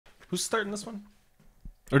Who's starting this one?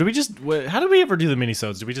 Or do we just... How did we ever do the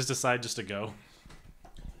minisodes? Did we just decide just to go?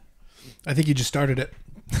 I think you just started it.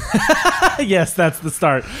 Yes, that's the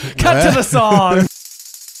start. Cut to the song.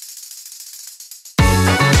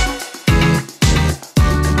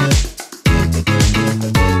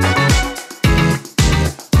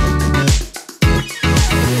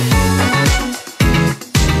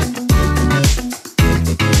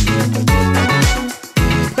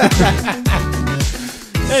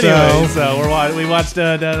 Anyway, so we watched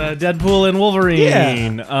Deadpool and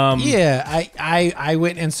Wolverine. I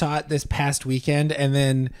went and saw it this past weekend, and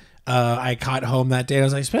then I caught home that day. I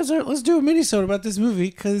was like, Spencer, let's do a minisode about this movie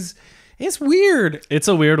because it's weird. It's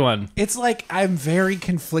a weird one. It's like I'm very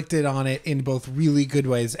conflicted on it in both really good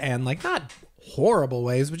ways and like not horrible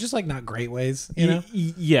ways, but just like not great ways, you know?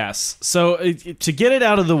 Yes. So to get it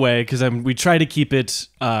out of the way, because we try to keep it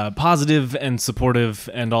positive and supportive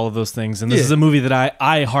and all of those things. And this is a movie that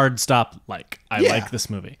I hard stop like. I like this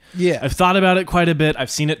movie. Yeah. I've thought about it quite a bit.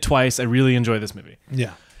 I've seen it twice. I really enjoy this movie.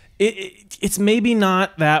 Yeah. It's maybe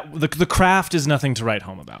not that the craft is nothing to write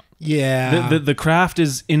home about. Yeah. The craft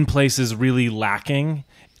is in places really lacking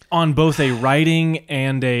on both a writing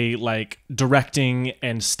and a like directing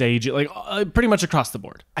and stage, like pretty much across the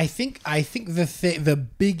board. I think the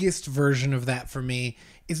biggest version of that for me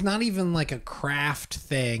is not even like a craft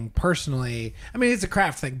thing personally. I mean, it's a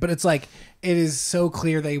craft thing, but it's like it is so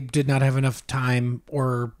clear they did not have enough time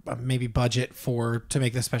or maybe budget to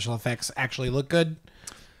make the special effects actually look good.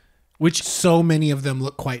 Which so many of them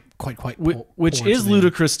look quite which is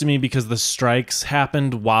ludicrous to me because the strikes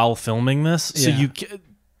happened while filming this. So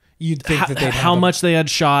you'd think that they'd how much they had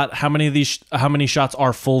shot, how many shots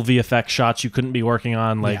are full VFX shots you couldn't be working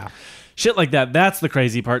on, like shit like that. That's the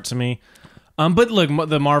crazy part to me. But look,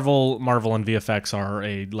 the Marvel and VFX are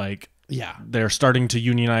they're starting to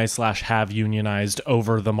unionize / have unionized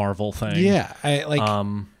over the Marvel thing.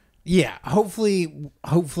 Yeah, hopefully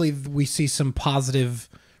we see some positive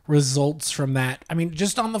results from that. I mean,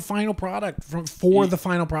 just on the final product for the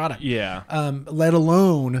final product. Yeah. Let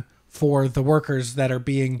alone for the workers that are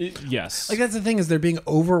being yes. Like that's the thing is they're being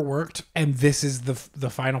overworked and this is the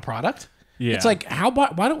final product. Yeah. It's like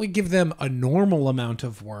why don't we give them a normal amount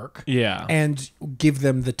of work? Yeah. And give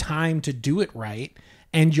them the time to do it right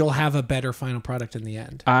and you'll have a better final product in the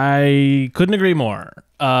end. I couldn't agree more.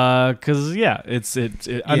 Cause it's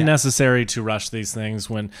unnecessary to rush these things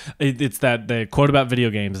when it's that the quote about video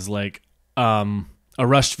games is like, a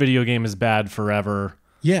rushed video game is bad forever.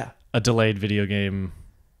 Yeah. A delayed video game,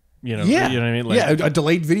 you know what I mean? Like, a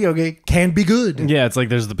delayed video game can be good. Yeah, it's like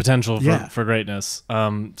there's the potential for greatness.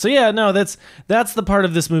 That's the part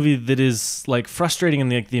of this movie that is like frustrating,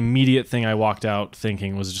 and the immediate thing I walked out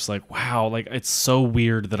thinking was just like, wow, like it's so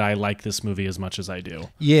weird that I like this movie as much as I do.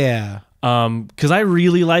 Yeah. Because I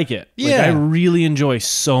really like it. Yeah. Like, I really enjoy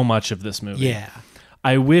so much of this movie. Yeah.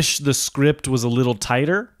 I wish the script was a little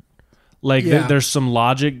tighter. Like there's some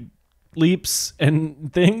logic leaps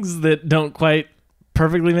and things that don't quite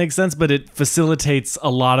perfectly make sense, but it facilitates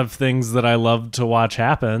a lot of things that I love to watch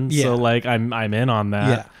happen. Yeah. So like I'm in on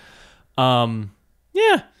that.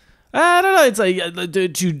 Yeah. I don't know. It's like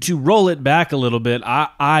to roll it back a little bit.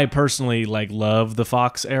 I personally like love the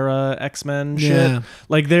Fox era X-Men shit.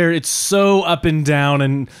 Like it's so up and down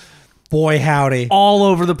and boy howdy, all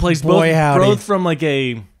over the place. Both from like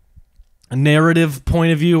a narrative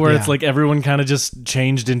point of view where it's like everyone kind of just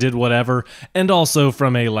changed and did whatever, and also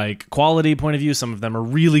from a like quality point of view, some of them are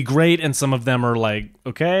really great and some of them are like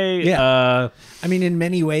okay. I mean, in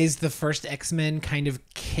many ways the first X-Men kind of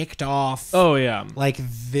kicked off like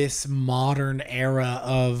this modern era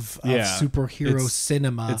of superhero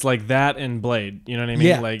cinema. It's like that and Blade, you know what I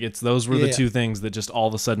mean? Like those were the two things that just all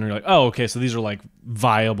of a sudden you're like, oh okay, so these are like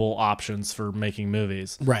viable options for making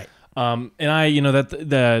movies, right? And I,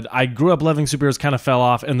 that I grew up loving superheroes, kind of fell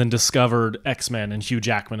off, and then discovered X-Men and Hugh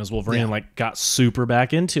Jackman as Wolverine, and like got super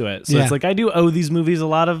back into it. So it's like I do owe these movies a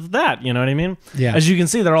lot of that. You know what I mean? Yeah. As you can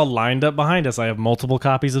see, they're all lined up behind us. I have multiple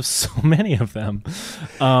copies of so many of them.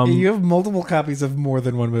 You have multiple copies of more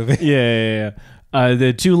than one movie. Yeah.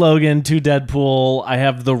 The 2 Logan, 2 Deadpool. I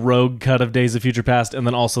have the Rogue cut of Days of Future Past, and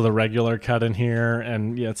then also the regular cut in here.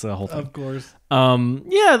 And it's a whole thing. Of course.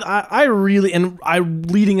 I really, and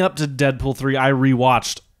leading up to Deadpool 3, I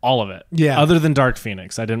rewatched all of it. Yeah. Other than Dark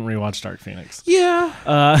Phoenix, I didn't rewatch Dark Phoenix. Yeah.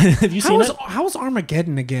 Have you seen it? How's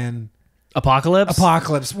Armageddon again?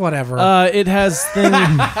 Apocalypse, whatever. It has things.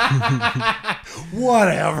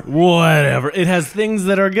 Whatever. It has things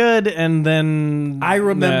that are good, and then I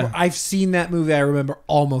remember. I've seen that movie. I remember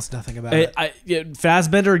almost nothing about it.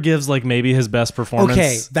 Fassbender gives like maybe his best performance.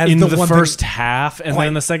 Okay, that's in the one first half, and then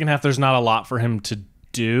in the second half, there's not a lot for him to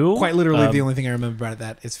do. Quite literally, the only thing I remember about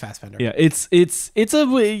that is Fassbender. Yeah, it's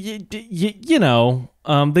you know,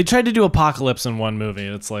 they tried to do Apocalypse in one movie.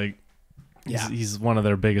 It's like, he's one of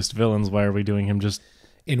their biggest villains. Why are we doing him just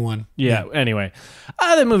in one? Yeah. Anyway,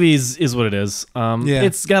 that movie is what it is.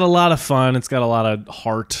 It's got a lot of fun. It's got a lot of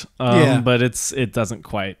heart. But it doesn't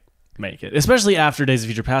quite make it, especially after Days of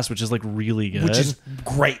Future Past, which is like really good, which is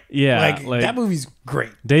great. Yeah, like that movie's great.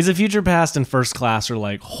 Days of Future Past and First Class are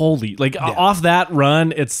like holy, like off that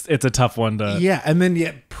run, it's a tough one to. Yeah, and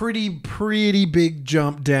then pretty big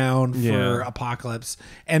jump down for Apocalypse,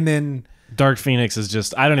 and then Dark Phoenix is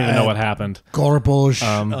just, I don't even know what happened. Garbage.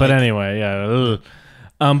 But anyway, yeah.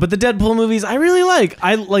 But the Deadpool movies I really like.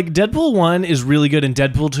 I like Deadpool 1 is really good, and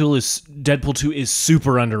Deadpool 2 is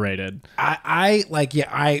super underrated. I like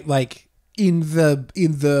in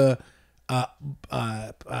the God,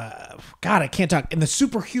 I can't talk. In the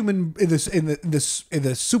superhuman in the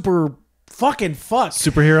super fucking fuck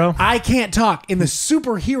superhero. I can't talk. In the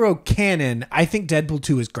superhero canon, I think Deadpool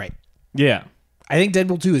 2 is great. Yeah. I think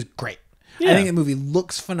Deadpool 2 is great. Yeah. I think the movie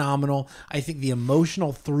looks phenomenal. I think the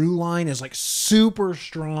emotional through line is like super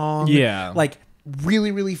strong. Yeah. Like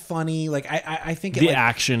really, really funny. Like I think the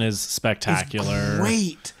action is spectacular.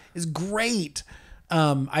 It's great.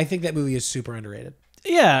 I think that movie is super underrated.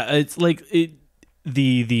 Yeah, it's like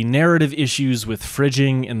the narrative issues with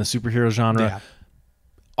fridging in the superhero genre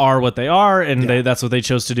are what they are, and that's what they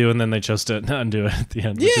chose to do, and then they chose to undo it at the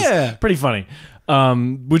end. Which is pretty funny.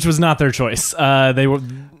 Which was not their choice.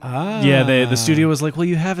 The studio was like, well,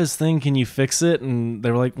 you have his thing, can you fix it? And they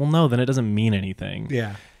were like, well, no, then it doesn't mean anything.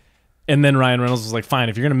 Yeah. And then Ryan Reynolds was like, fine,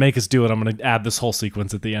 if you're going to make us do it, I'm going to add this whole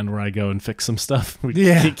sequence at the end where I go and fix some stuff.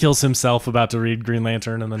 He kills himself about to read Green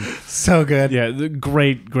Lantern, and then so good. Yeah,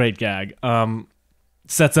 great gag.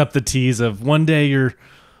 Sets up the tease of one day your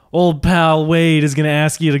old pal Wade is going to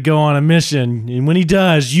ask you to go on a mission, and when he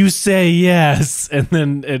does, you say yes, and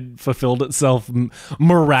then it fulfilled itself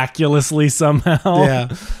miraculously somehow. Yeah.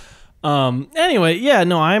 Anyway, yeah,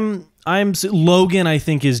 no, I'm Logan, I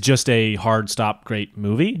think, is just a hard stop great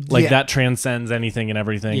movie. Like that transcends anything and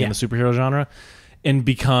everything in the superhero genre, and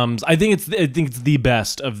becomes, I think it's the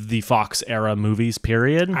best of the Fox era movies,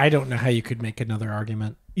 period. I don't know how you could make another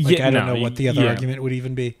argument. I don't know what the other argument would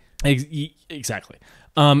even be. Exactly.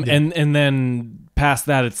 And then past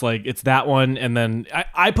that, it's like, it's that one. And then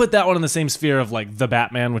I put that one in the same sphere of like The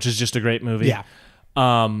Batman, which is just a great movie. Yeah.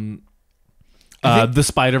 The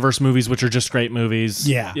Spider-Verse movies, which are just great movies.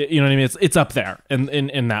 Yeah. You know what I mean? It's up there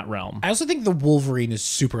in that realm. I also think the Wolverine is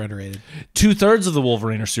super underrated. 2/3 of the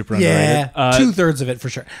Wolverine are super underrated. Yeah. 2/3 of it for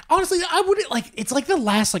sure. Honestly, I wouldn't it's like the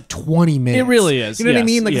last 20 minutes. It really is. You know what I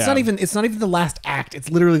mean? Like it's not even the last act. It's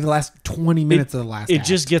literally the last 20 minutes of the last act. It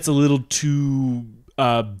just gets a little too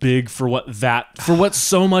big for what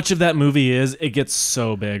so much of that movie is. It gets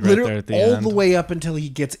so big right there at the end. All the way up until he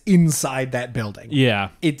gets inside that building. Yeah.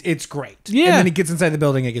 It's great. Yeah. And then he gets inside the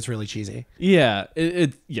building, it gets really cheesy. Yeah.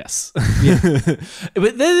 Yes. Yeah.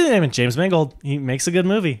 But then James Mangold, he makes a good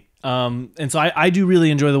movie. And so I do really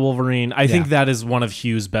enjoy the Wolverine. I think that is one of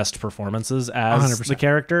Hugh's best performances as 100%. the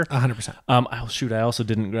character. 100%. I also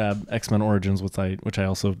didn't grab X-Men Origins, which I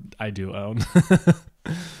do own.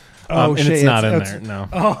 And shit, it's not in there. No.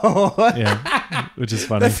 Oh. Yeah. Which is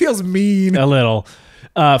funny. That feels mean. A little.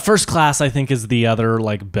 First Class, I think, is the other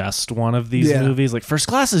best one of these movies. Like First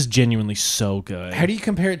Class is genuinely so good. How do you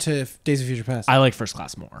compare it to Days of Future Past? I like First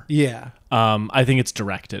Class more. Yeah. I think it's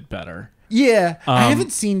directed better. Yeah. I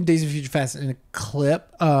haven't seen Days of Future Past in a clip,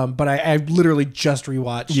 but I literally just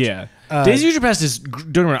rewatched. Yeah. Days of Future Past is,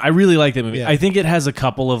 don't get me wrong, I really like that movie. Yeah. I think it has a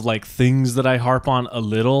couple of things that I harp on a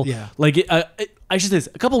little. Yeah. I should say this,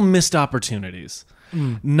 a couple missed opportunities.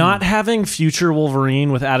 Not having future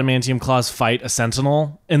Wolverine with adamantium claws fight a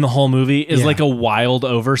Sentinel in the whole movie is a wild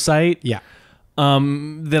oversight. Yeah.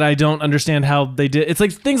 That I don't understand how they did. It's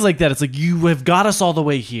like things like that. It's like, you have got us all the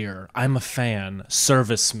way here. I'm a fan.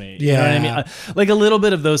 Service me. Yeah. You know what I mean? A little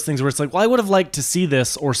bit of those things where it's like, well, I would have liked to see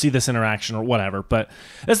this or see this interaction or whatever. But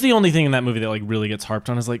that's the only thing in that movie that really gets harped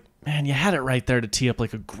on is like, man, you had it right there to tee up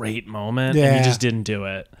a great moment, and you just didn't do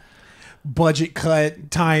it. Budget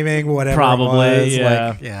cut, timing, whatever. Probably, it was.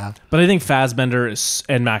 yeah. Yeah. But I think Fassbender and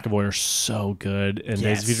McAvoy are so good in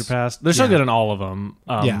Days of Future Past. They're so good in all of them.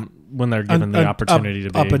 When they're given the opportunity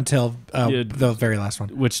to be. Up until the very last one.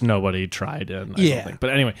 Which nobody tried in, I don't think.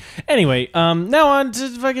 But anyway, now on to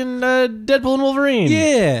fucking Deadpool and Wolverine.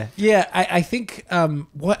 Yeah. I think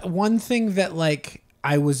one thing that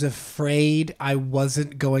I was afraid I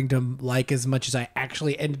wasn't going to like as much as I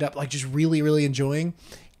actually ended up just really, really enjoying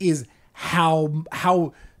is how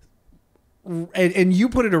and you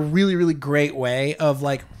put it a really, really great way of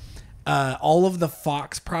all of the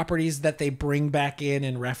Fox properties that they bring back in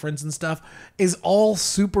and reference and stuff is all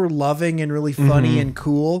super loving and really funny and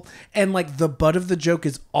cool. And like the butt of the joke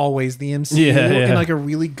is always the MCU in like a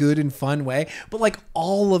really good and fun way. But like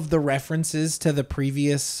all of the references to the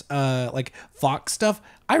previous like Fox stuff,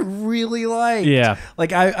 I really liked. Yeah.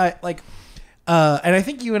 Like I like. And I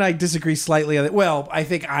think you and I disagree slightly on it. Well, I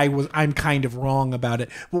think I'm kind of wrong about it.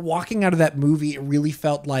 But walking out of that movie, it really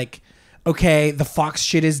felt like, okay, the Fox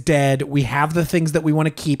shit is dead. We have the things that we want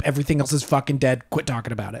to keep. Everything else is fucking dead. Quit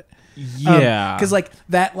talking about it. Yeah. Because like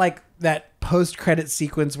that post-credit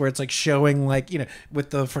sequence where it's like showing like, you know,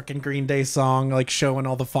 with the freaking Green Day song, like showing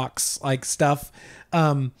all the Fox like stuff.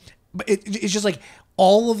 But it's just like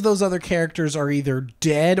all of those other characters are either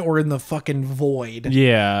dead or in the fucking void.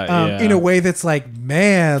 Yeah. In a way that's like,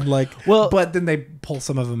 man, like, well, but then they pull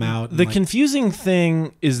some of them out. The confusing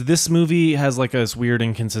thing is this movie has like this weird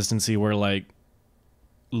inconsistency where like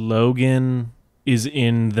Logan is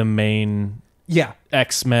in the main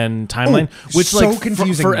X-Men timeline, which so like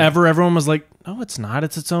confusing forever everyone was like, no, it's not.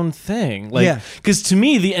 It's its own thing. Like, because to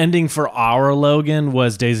me, the ending for our Logan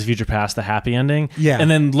was Days of Future Past, the happy ending. Yeah. And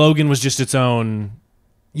then Logan was just its own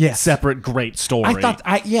separate great story. I thought,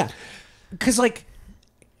 because like,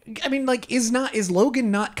 I mean, like, is Logan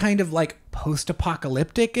not kind of like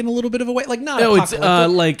post-apocalyptic in a little bit of a way? Like, not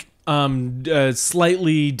apocalyptic. It's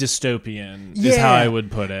slightly dystopian is how I would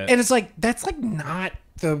put it. And it's like, that's like not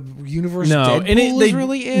the universe Deadpool is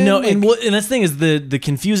really in. No, like, and that's the thing is the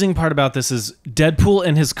confusing part about this is Deadpool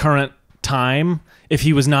in his current time, if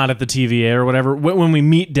he was not at the TVA or whatever, when we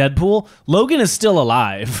meet Deadpool, Logan is still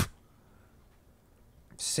alive.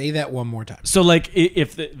 Say that one more time. So, like,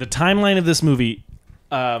 if the timeline of this movie,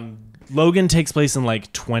 Logan takes place in,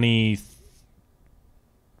 like, 20...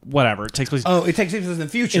 Whatever. It takes place... Oh, it takes place in the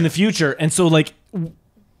future. In the future. And so, like,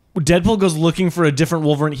 Deadpool goes looking for a different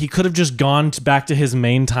Wolverine. He could have just gone back to his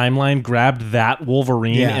main timeline, grabbed that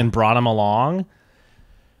Wolverine, and brought him along.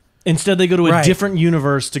 Instead, they go to a different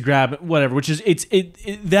universe to grab whatever, which is...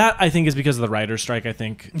 that, I think, is because of the writer's strike, I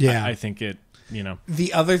think. Yeah. I think it... You know,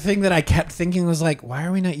 the other thing that I kept thinking was like, why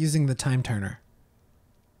are we not using the time turner?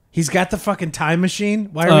 He's got the fucking time machine.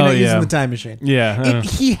 Why are we not using the time machine? Yeah.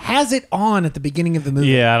 He has it on at the beginning of the movie.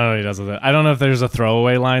 Yeah, I don't know what he does with it. I don't know if there's a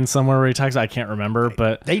throwaway line somewhere where he talks. I can't remember,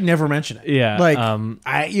 but they never mention it. Yeah. Like,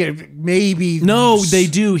 maybe. No, they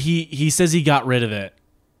do. He says he got rid of it.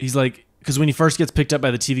 He's like, because when he first gets picked up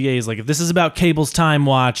by the TVA, he's like, if this is about Cable's time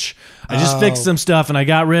watch, I just fixed some stuff and I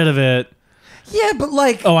got rid of it. Yeah, but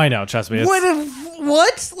like... Oh, I know. Trust me.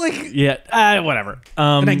 What? Like... Yeah, whatever.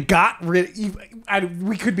 And I got rid...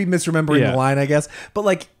 we could be misremembering the line, I guess. But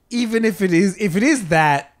like, even if it is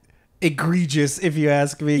that egregious, if you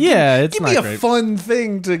ask me... Yeah, it's give not me a great. fun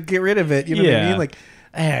thing to get rid of it. You know what I mean? Like...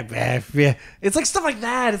 It's like stuff like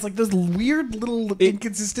that. It's like those weird little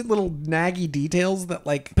inconsistent little naggy details that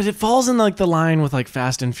like. But it falls in like the line with like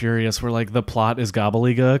Fast and Furious, where like the plot is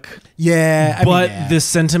gobbledygook. Yeah, but the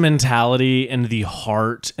sentimentality and the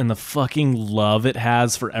heart and the fucking love it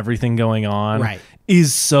has for everything going on,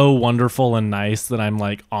 is so wonderful and nice that I'm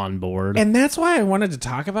like on board. And that's why I wanted to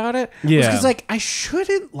talk about it. Yeah, because like I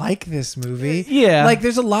shouldn't like this movie. Yeah, like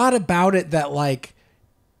there's a lot about it that like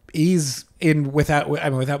is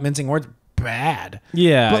without mincing words, bad.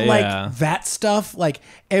 Yeah, but like that stuff, like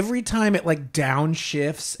every time it like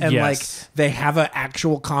downshifts and like they have an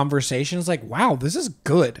actual conversation, it's like, wow, this is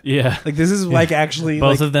good. Yeah, like this is like actually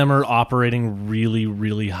both of them are operating really,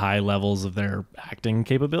 really high levels of their acting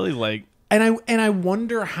capability. Like, and I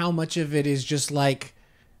wonder how much of it is just like,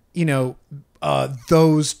 you know,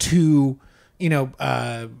 those two, you know,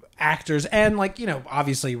 actors, and like, you know,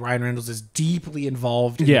 obviously Ryan Reynolds is deeply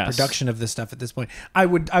involved in the production of this stuff at this point. I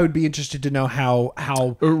would be interested to know how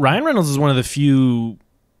Ryan Reynolds is one of the few,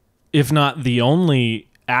 if not the only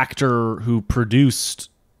actor who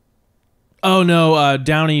produced. Oh no,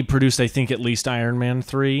 Downey produced, I think, at least Iron Man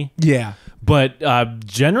 3. Yeah. But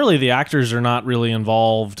generally, the actors are not really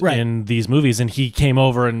involved in these movies, and he came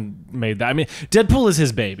over and made that. I mean, Deadpool is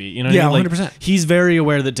his baby, you know what I mean? Like, 100%. He's very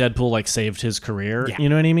aware that Deadpool like saved his career. Yeah. You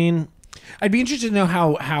know what I mean? I'd be interested to know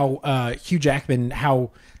how Hugh Jackman how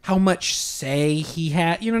much say he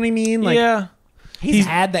had. You know what I mean? Like, yeah, he's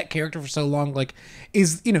had that character for so long. Like,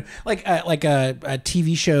 is, you know, like a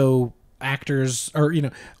TV show. Actors, or, you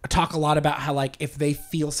know, talk a lot about how like if they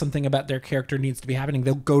feel something about their character needs to be happening,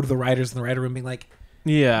 they'll go to the writers in the writer room being like,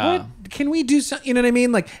 what can we do something, you know what I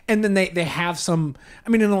mean? Like, and then they have some,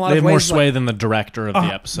 I mean, in a lot of ways they have more sway than the director of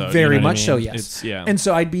the episode, very much I so, mean? yes. And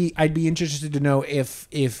so I'd be interested to know if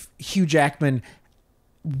Hugh Jackman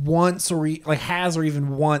wants or like has or even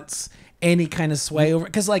wants any kind of sway over,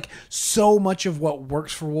 because like so much of what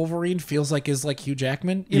works for Wolverine feels like is like Hugh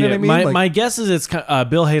Jackman. You know what I mean? My guess is it's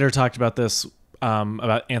Bill Hader talked about this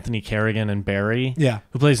about Anthony Carrigan and Barry,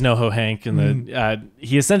 who plays NoHo Hank, and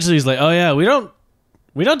he essentially is like, oh yeah, we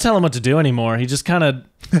don't tell him what to do anymore. He just kind of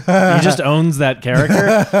he just owns that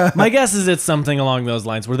character. My guess is it's something along those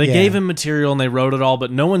lines where they gave him material and they wrote it all, but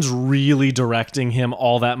no one's really directing him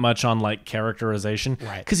all that much on like characterization,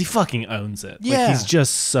 right? Because he fucking owns it. Yeah, like, he's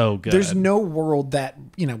just so good. There's no world that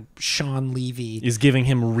Sean Levy is giving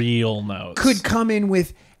him real notes. Could come in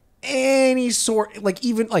with any sort, like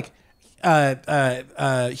even like.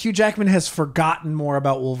 Hugh Jackman has forgotten more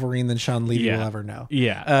about Wolverine than Sean Levy will ever know.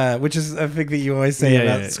 Yeah. Which is a thing that you always say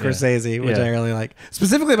about Scorsese, which I really like.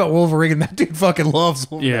 Specifically about Wolverine, that dude fucking loves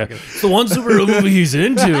Wolverine. Yeah. It's the one superhero movie he's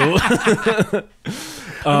into.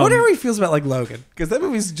 I wonder how he feels about like Logan, because that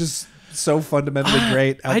movie's just so fundamentally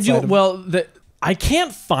great. I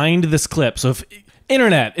can't find this clip, so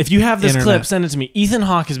if you have this clip, send it to me. Ethan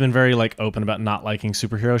Hawke has been very like open about not liking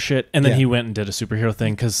superhero shit, and then he went and did a superhero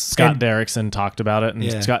thing because Scott Derrickson talked about it, and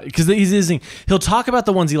he'll talk about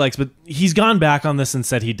the ones he likes, but he's gone back on this and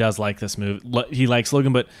said he does like this movie. He likes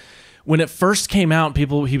Logan, but when it first came out, he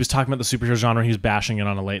was talking about the superhero genre. He was bashing it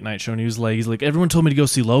on a late night show, and he's like, everyone told me to go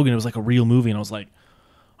see Logan. It was like a real movie, and I was like,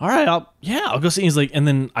 all right, I'll go see. He's like, and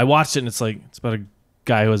then I watched it, and it's about a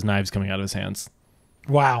guy who has knives coming out of his hands.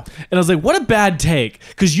 Wow. And I was like, what a bad take,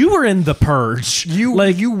 because you were in The Purge.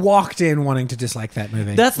 You walked in wanting to dislike that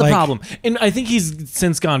movie. That's the problem. And I think he's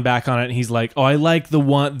since gone back on it, and he's like, oh, I like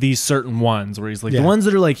these certain ones, where he's like, the ones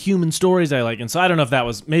that are like human stories I like. And so I don't know if that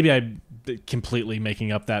was, maybe I completely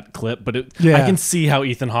making up that clip, but I can see how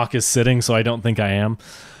Ethan Hawke is sitting, so I don't think I am.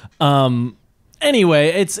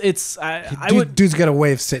 Anyway, dude's got a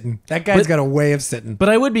way of sitting. That guy's got a way of sitting. But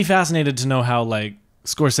I would be fascinated to know how like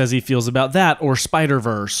Scorsese feels about that, or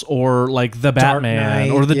Spider-Verse, or like the Batman,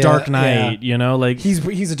 or the Dark Knight. Like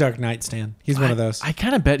he's a Dark Knight stan. He's one of those. I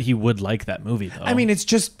kind of bet he would like that movie though. I mean, it's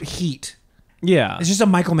just Heat. Yeah, it's just a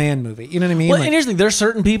Michael Mann movie. You know what I mean? Well, and here's the thing: there's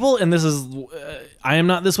certain people, and this is I am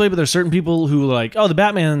not this way, but there's certain people who are like, oh, the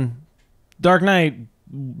Batman, Dark Knight,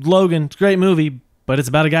 Logan, it's a great movie, but it's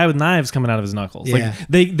about a guy with knives coming out of his knuckles. Yeah.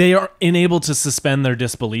 Like they are unable to suspend their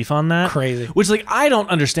disbelief on that. Crazy. Which like I don't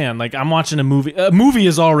understand. Like I'm watching a movie. A movie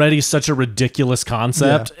is already such a ridiculous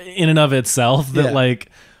concept in and of itself that like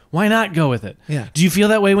why not go with it? Yeah. Do you feel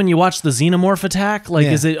that way when you watch the Xenomorph attack? Like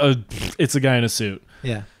is it it's a guy in a suit?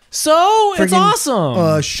 Yeah. So it's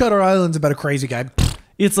awesome. Shutter Island's about a crazy guy.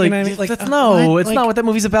 It's like, it's not what that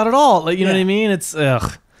movie's about at all. Like you know what I mean? It's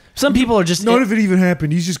Some people are just none of it even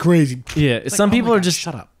happened. He's just crazy. Yeah, some people are just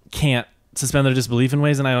shut up. Can't suspend their disbelief in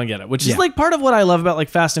ways, and I don't get it. Which is like part of what I love about like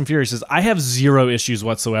Fast and Furious is I have zero issues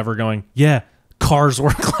whatsoever going. Yeah, cars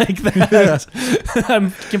work like that.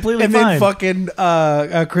 I'm completely fine. And then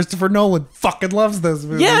fucking Christopher Nolan fucking loves those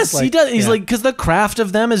movies. Yes, he does. He's like, because the craft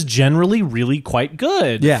of them is generally really quite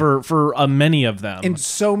good. For many of them in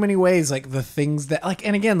so many ways. Like the things that like,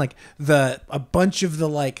 and again, like a bunch of the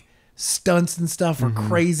like stunts and stuff are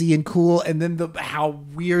crazy and cool, and then how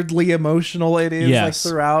weirdly emotional it is like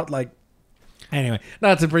throughout. Like anyway,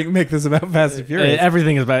 not to make this about Fast and Furious.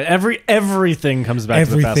 Everything is about everything comes back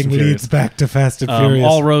to the Fast and Furious. Everything leads back to Fast and Furious.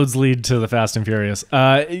 All roads lead to the Fast and Furious.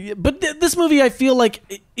 But this movie I feel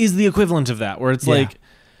like is the equivalent of that, where it's like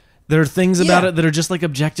there are things about it that are just like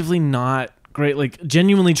objectively not great. Like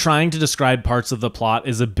genuinely trying to describe parts of the plot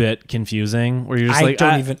is a bit confusing, where you're just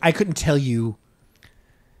I couldn't tell you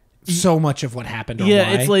so much of what happened.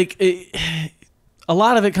 It's like a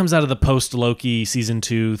lot of it comes out of the post Loki season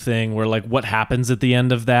 2 thing, where like what happens at the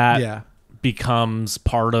end of that becomes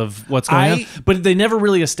part of what's going on. But they never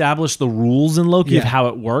really established the rules in Loki of how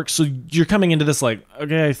it works. So you're coming into this like,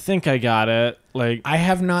 okay, I think I got it. Like I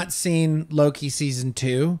have not seen Loki season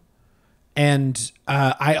 2. And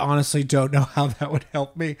I honestly don't know how that would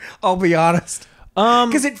help me. I'll be honest.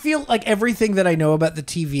 Because it feels like everything that I know about the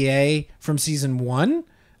TVA from season 1,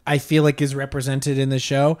 I feel like is represented in the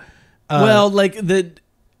show. Well, like the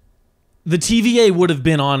TVA would have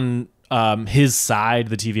been on his side.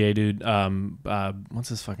 The TVA dude, what's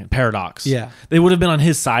his fucking Paradox? Yeah, they would have been on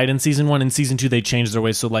his side in season 1. In season 2, they changed their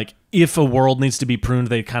ways. So like, if a world needs to be pruned,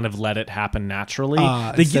 they kind of let it happen naturally.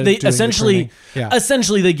 They essentially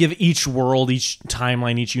they give each world, each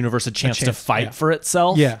timeline, each universe a chance to fight for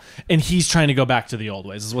itself. Yeah, and he's trying to go back to the old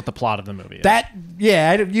ways. Is what the plot of the movie is.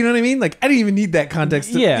 You know what I mean? Like I didn't even need that context.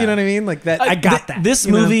 You know what I mean? Like that. I got that. This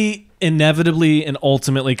movie inevitably and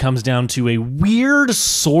ultimately comes down to a weird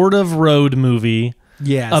sort of road movie.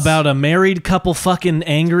 Yes. About a married couple fucking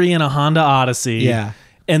angry in a Honda Odyssey. Yeah.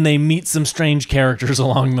 and they meet some strange characters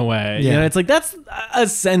along the way. Yeah. You know, it's like that's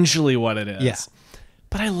essentially what it is. Yeah.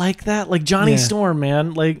 But I like that. Like Johnny Storm,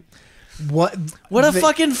 man. Like what a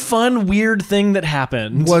fucking fun, weird thing that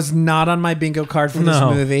happened. Was not on my bingo card for this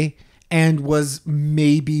movie. And was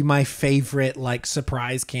maybe my favorite like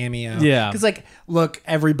surprise cameo. Yeah. Because like, look,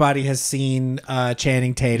 everybody has seen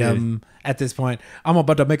Channing Tatum at this point. I'm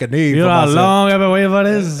about to make a name for myself. You know how long I've been waiting for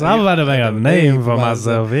this? I'm about to make a name for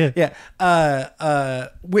myself. Yeah.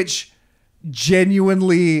 Which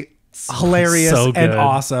genuinely hilarious So and good.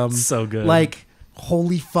 awesome. So good. Like,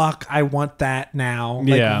 holy fuck, I want that now.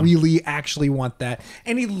 Like, really actually want that.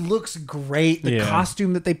 And he looks great. The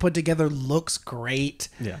costume that they put together looks great.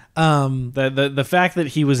 Yeah. The fact that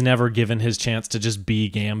he was never given his chance to just be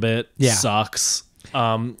Gambit sucks.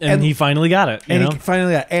 And he finally got it. He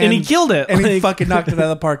finally got it. And he killed it. And he fucking knocked it out of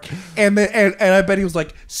the park. And I bet he was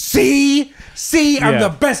like, see, I'm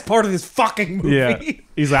the best part of this fucking movie. Yeah.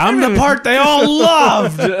 He's like, I'm the part they all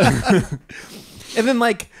loved. And then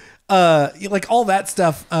like all that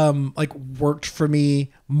stuff like worked for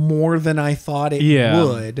me more than I thought it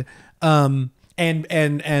would.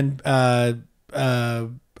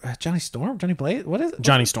 Johnny Storm? Johnny Blaze? What is it?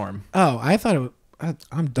 Johnny Storm. Oh, I thought it was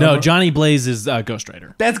I'm done. No, Johnny Blaze is Ghost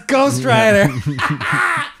Rider. That's Ghost Rider.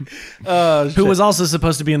 Who was also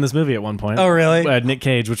supposed to be in this movie at one point. Oh, really? Nick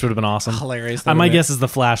Cage, which would have been awesome. Hilarious. My guess is the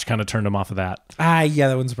Flash kind of turned him off of that. Yeah,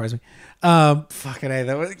 that wouldn't surprise me. Fucking A,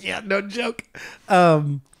 that was no joke.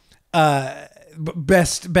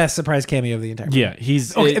 Best surprise cameo of the entire movie. Yeah,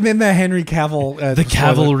 he's and then the Henry Cavill the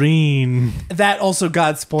Cavalrine. That also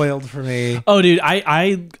got spoiled for me. Oh, dude,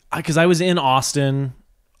 because I was in Austin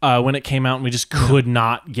when it came out, and we just could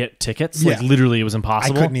not get tickets. Like literally, it was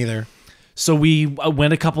impossible. I couldn't either. So we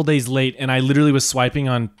went a couple days late, and I literally was swiping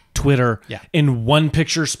on Twitter, and one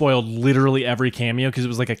picture spoiled literally every cameo because it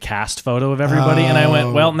was like a cast photo of everybody, and I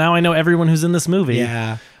went, well, now I know everyone who's in this movie.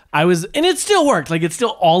 Yeah. And it still worked. Like, it still,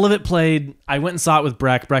 all of it played. I went and saw it with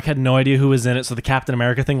Breck. Breck had no idea who was in it, so the Captain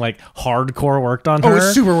America thing, like, hardcore worked on her. Oh,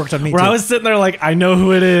 it super worked on me, Where too. I was sitting there like, I know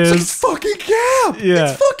who it is. It's fucking Cap. Yeah.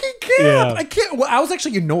 It's fucking Cap. Yeah. I can't. Well, I was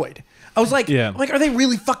actually annoyed. I was like, are they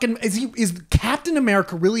really fucking? Is Captain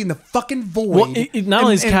America really in the fucking void? Well, not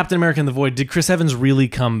only is Captain America in the void, did Chris Evans really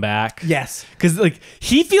come back? Yes, because like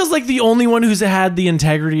he feels like the only one who's had the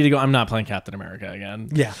integrity to go, I'm not playing Captain America again.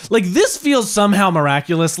 Yeah, like this feels somehow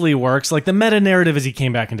miraculously works. Like the meta narrative is he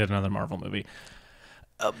came back and did another Marvel movie.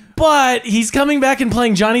 But he's coming back and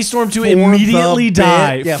playing Johnny Storm to immediately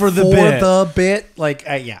die for the bit. Like,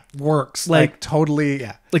 works. Like totally,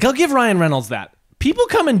 Like, I'll give Ryan Reynolds that. People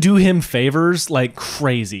come and do him favors like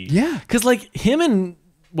crazy. Yeah. Because, like, him and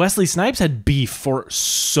Wesley Snipes had beef for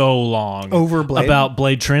so long. Over Blade? About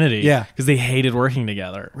Blade Trinity. Yeah. Because they hated working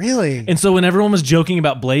together. Really? And so when everyone was joking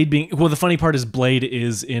about Blade being... Well, the funny part is Blade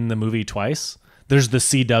is in the movie twice. There's the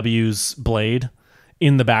CW's Blade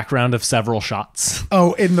in the background of several shots.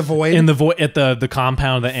 Oh, in the void? In the void, at the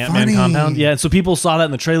compound, the Ant-Man compound. Yeah, and so people saw that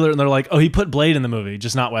in the trailer and they're like, oh, he put Blade in the movie,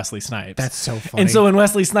 just not Wesley Snipes. That's so funny. And so when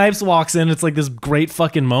Wesley Snipes walks in, it's like this great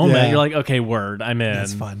fucking moment. You're like, okay, word, I'm in.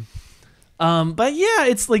 That's fun. But yeah,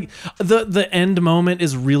 it's like the end moment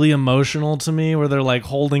is really emotional to me where they're like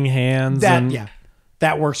holding hands.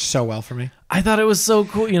 That works so well for me. I thought it was so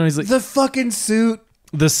cool. You know, he's like... The fucking suit.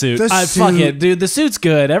 The suit. Fuck it, dude. The suit's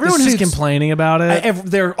good. Everyone who's complaining about it.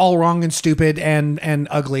 They're all wrong and stupid and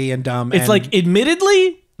ugly and dumb. It's like,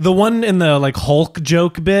 admittedly, the one in the like Hulk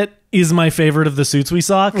joke bit is my favorite of the suits we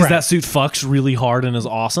saw because that suit fucks really hard and is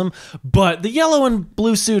awesome. But the yellow and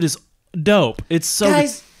blue suit is dope. It's so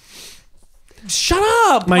guys, shut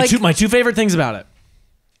up. My two favorite things about it.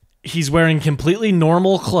 He's wearing completely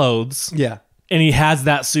normal clothes. Yeah. And he has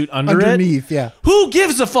that suit underneath. Yeah. Who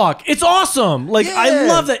gives a fuck? It's awesome. Like, I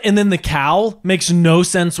love that. And then the cowl makes no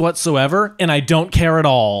sense whatsoever, and I don't care at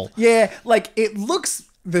all. Yeah, like, it looks...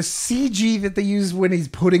 The CG that they use when he's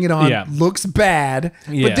putting it on looks bad,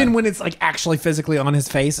 but then when it's like actually physically on his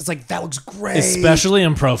face, it's like, that looks great. Especially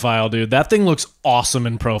in profile, dude. That thing looks awesome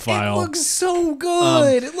in profile. It looks so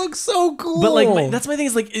good. It looks so cool. But like, that's my thing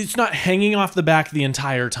is like, it's not hanging off the back the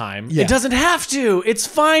entire time. It doesn't have to. It's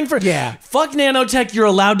fine for... Fuck nanotech. You're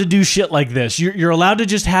allowed to do shit like this. You're allowed to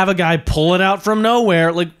just have a guy pull it out from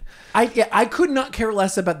nowhere. Like... I could not care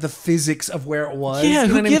less about the physics of where it was. Yeah,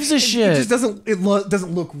 who gives a shit? It just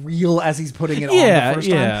doesn't look real as he's putting it on the first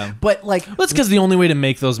time. But like, well, it's because the only way to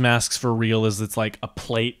make those masks for real is it's like a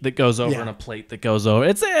plate that goes over and a plate that goes over.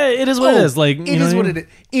 It is what it is. Like, it is what it is.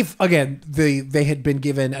 If again they had been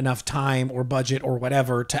given enough time or budget or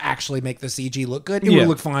whatever to actually make the CG look good, it would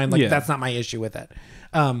look fine. Like that's not my issue with it.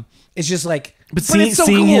 It's just like, but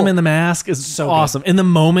seeing him in the mask is so awesome. And the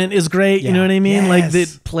moment is great. You know what I mean? Like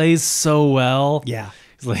it plays so well. Yeah.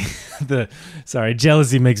 It's like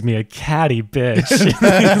jealousy makes me a catty bitch. It's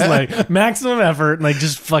like maximum effort and like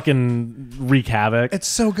just fucking wreak havoc. It's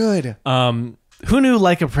so good. Who knew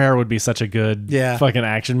Like a Prayer would be such a good fucking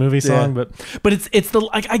action movie song? Yeah. But it's the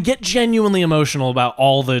like I get genuinely emotional about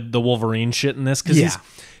all the Wolverine shit in this because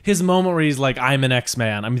his moment where he's like, I'm an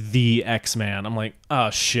X-Man, I'm the X-Man. I'm like, oh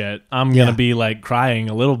shit, I'm gonna be like crying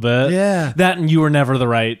a little bit. Yeah. That and you were never the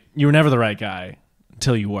right guy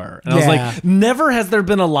until you were. And I was like, never has there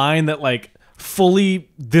been a line that like fully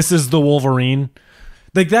this is the Wolverine.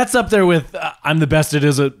 Like that's up there with I'm the best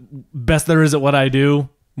best there is at what I do.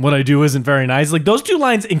 What I do isn't very nice. Like those two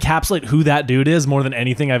lines encapsulate who that dude is more than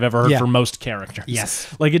anything I've ever heard for most characters.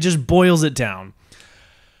 Yes. Like it just boils it down.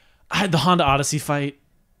 I had the Honda Odyssey fight.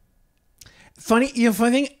 Funny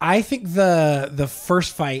thing, I think the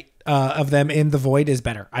first fight of them in the void is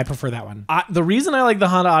better. I prefer that one. The reason I like the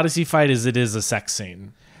Honda Odyssey fight is it is a sex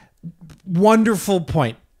scene. Wonderful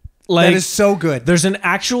point. Like, that is so good. There's an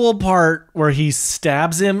actual part where he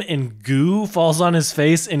stabs him and goo falls on his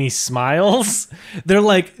face and he smiles. They're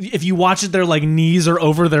like, if you watch it, their like knees are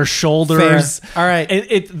over their shoulders. Fair. All right.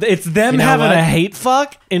 It's them having a hate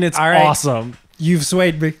fuck and it's awesome. You've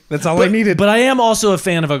swayed me. That's all I needed. But I am also a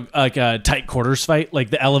fan of a tight quarters fight, like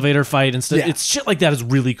the elevator fight and stuff. Yeah. It's shit like that is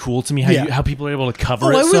really cool to me. How people are able to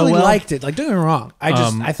cover it so well. I really liked it. Like, don't get me wrong.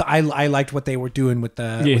 I thought I liked what they were doing with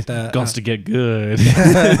the guns to get good.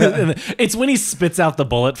 It's when he spits out the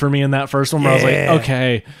bullet for me in that first one where I was like,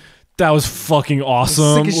 okay, that was fucking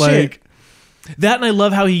awesome. Sick as like. Shit. That and I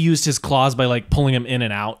love how he used his claws by like pulling him in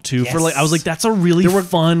and out too. Yes. For like, I was like, that's a really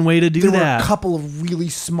fun way to do that. There were a couple of really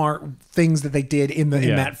smart things that they did in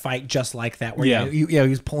that fight, just like that. Where he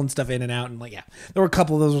was pulling stuff in and out, and like there were a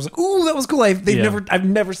couple of those. Where I was like, ooh, that was cool. I've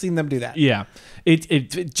never seen them do that. Yeah,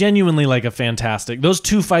 it genuinely like a fantastic. Those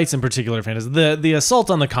two fights in particular are fantastic. The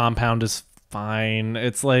assault on the compound is fine.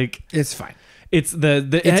 It's like it's fine. It's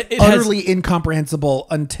it's utterly incomprehensible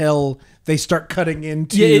until they start cutting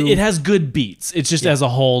into. Yeah, it has good beats. It's just as a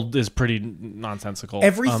whole is pretty nonsensical.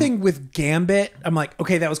 Everything with Gambit, I'm like,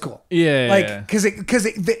 okay, that was cool. Yeah, like because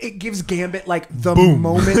it gives Gambit like the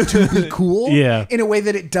moment to be cool. Yeah, in a way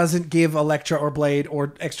that it doesn't give Elektra or Blade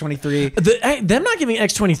or X-23. Them not giving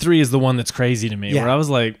X-23 is the one that's crazy to me. Yeah. Where I was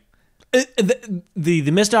like.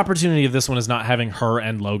 The missed opportunity of this one is not having her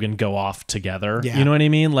and Logan go off together. Yeah. You know what I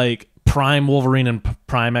mean? Like Prime Wolverine and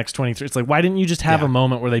Prime X-23. It's like, why didn't you just have a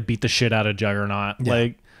moment where they beat the shit out of Juggernaut? Yeah.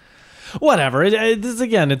 Like, whatever.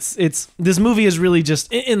 This movie is really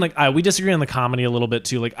just we disagree on the comedy a little bit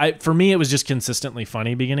too. Like for me, it was just consistently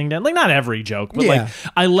funny beginning to end. Like not every joke, but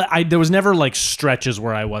like there was never like stretches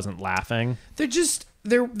where I wasn't laughing.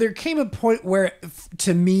 There came a point where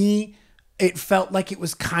to me. It felt like it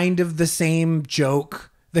was kind of the same joke,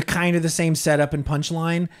 the same setup and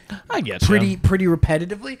punchline. I get pretty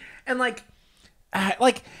repetitively, and don't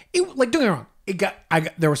get me wrong.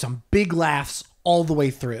 There were some big laughs all the way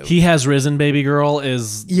through. He Has Risen, Baby Girl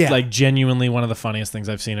is like genuinely one of the funniest things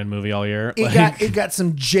I've seen in a movie all year. It got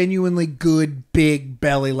some genuinely good big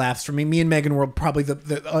belly laughs from me. Me and Megan were probably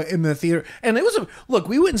in the theater, and it was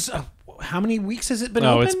we went. How many weeks has it been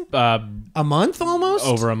open? It's a month almost?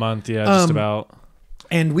 Over a month, yeah, just about.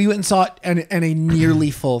 And we went and saw it in a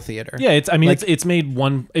nearly full theater. Yeah, it's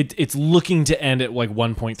made it's looking to end at like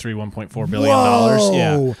 1.3, 1.4 billion dollars.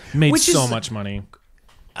 Yeah, made much money.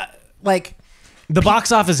 The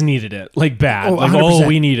box office needed it, like bad.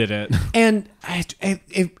 We needed it. And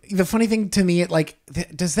the funny thing to me,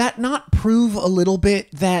 does that not prove a little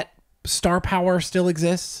bit that star power still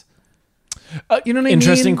exists? You know what I mean?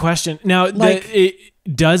 Interesting question. Now,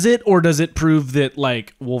 does it or does it prove that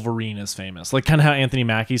like Wolverine is famous? Like kind of how Anthony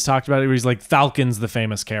Mackie's talked about it, where he's like Falcon's the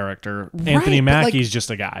famous character. Right, Anthony Mackie's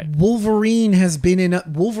just a guy. Wolverine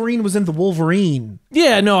Wolverine was in the Wolverine.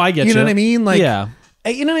 Yeah, no, I get you. You know what I mean? Like, yeah.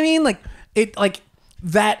 You know what I mean? Like it, like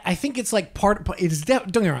that. I think it's like part. It is.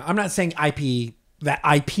 Don't get me wrong. I'm not saying IP. That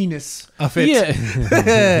IP-ness of it. Yeah.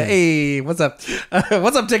 Hey, what's up?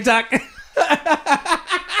 What's up, TikTok?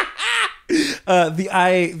 the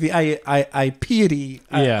piety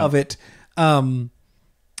of it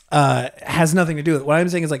has nothing to do with it. What I'm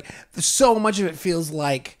saying is like so much of it feels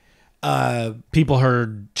like people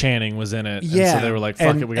heard Channing was in it, and so they were like,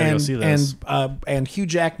 "Fuck it, we gotta go see this." And Hugh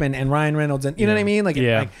Jackman and Ryan Reynolds, and you know what I mean? Like,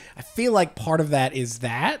 I feel like part of that is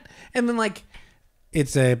that, and then like.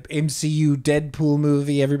 It's a MCU Deadpool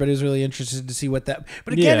movie. Everybody's really interested to see what that.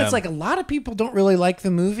 But again, it's like a lot of people don't really like the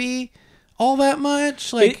movie all that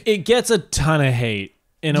much. Like it gets a ton of hate.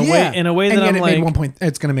 in a way that I'm like,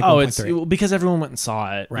 it's going to make 1.3 because everyone went and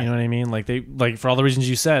saw it. Right. You know what I mean? Like for all the reasons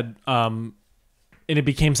you said, and it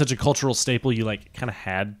became such a cultural staple. You like kind of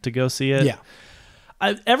had to go see it. Yeah.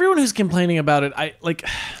 Everyone who's complaining about it,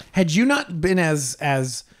 had you not been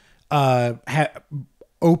as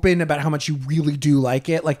open about how much you really do like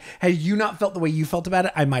it, like had you not felt the way you felt about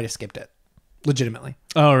it, I might have skipped it. Legitimately.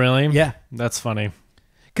 Oh, really? Yeah. That's funny.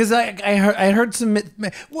 Because I heard some.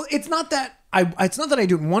 Well, it's not that I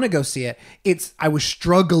didn't want to go see it. It's I was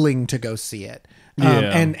struggling to go see it.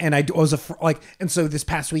 And I was and so this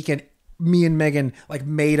past weekend, me and Megan like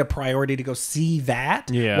made a priority to go see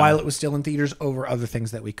that while it was still in theaters over other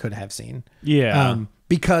things that we could have seen. Yeah.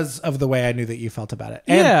 Because of the way I knew that you felt about it.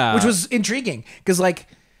 Which was intriguing because like.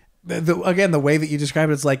 The way that you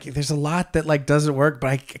describe it, it's like there's a lot that like doesn't work,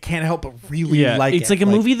 but I can't help but really like it. It's like a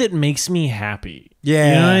movie that makes me happy. Yeah,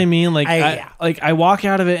 you know what I mean. Like I walk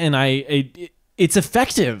out of it and it's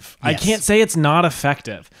effective. Yes. I can't say it's not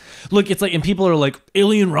effective. Look, it's like, and people are like,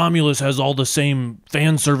 Alien Romulus has all the same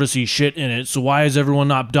fan servicey shit in it, so why is everyone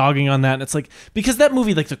not dogging on that? And it's like, because that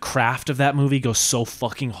movie, like the craft of that movie goes so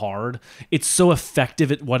fucking hard. It's so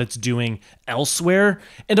effective at what it's doing elsewhere.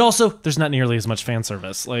 And also, there's not nearly as much fan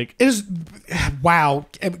service. Like, it is, wow.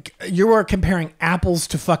 You are comparing apples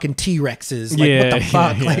to fucking T-Rexes. Like, what the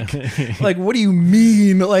fuck? Like, what do you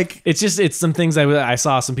mean? Like, it's some things I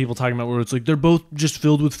saw some people talking about where it's like, they're both just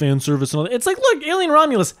filled with fan service and all that. It's like, look, Alien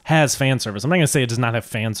Romulus has fan service. I'm not going to say it does not have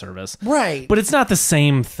fan service. Right. But it's not the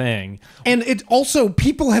same thing. And it also,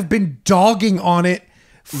 people have been dogging on it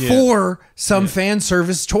for some fan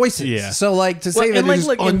service choices. Yeah. So like to say that it is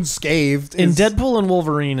unscathed. In Deadpool and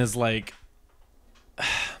Wolverine is like,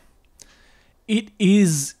 it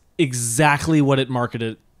is exactly what it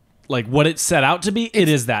marketed. Like what it set out to be, it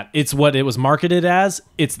is that. It's what it was marketed as.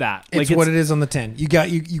 It's that. It's what it is on the tin. You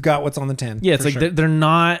got what's on the tin. Yeah, it's like they're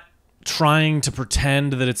not trying to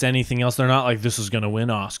pretend that it's anything else. They're not like, this is going to win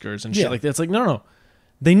Oscars and shit like that. It's like, no.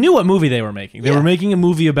 They knew what movie they were making. They were making a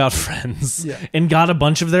movie about friends and got a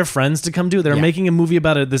bunch of their friends to come do it. They're making a movie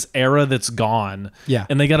about this era that's gone. Yeah.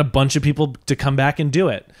 And they got a bunch of people to come back and do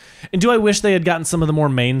it. And do I wish they had gotten some of the more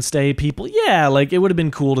mainstay people? Yeah, like it would have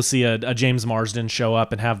been cool to see a James Marsden show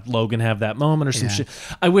up and have Logan have that moment or some shit.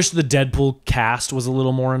 I wish the Deadpool cast was a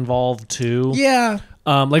little more involved too. Yeah.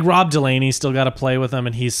 Like Rob Delaney still got to play with him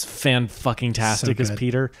and he's fan-fucking-tastic as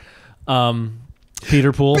Peter.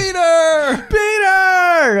 Peter Pool. Peter!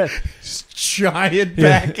 Giant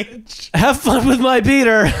package. Have fun with my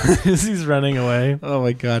Peter as he's running away. Oh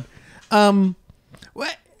my god.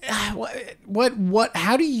 What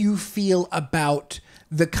how do you feel about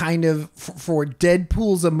the kind of for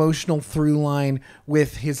Deadpool's emotional through line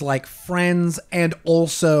with his like friends and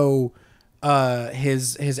also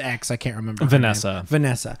his ex, I can't remember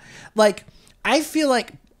Vanessa. Like I feel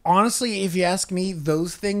like honestly, if you ask me,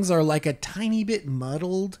 those things are like a tiny bit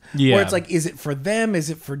muddled. Yeah. Where it's like, is it for them? Is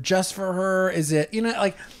it for just for her? Is it,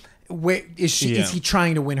 like, where is she? Is he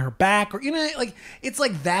trying to win her back? Or, like, it's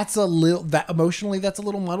like that emotionally, that's a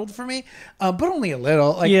little muddled for me. But only a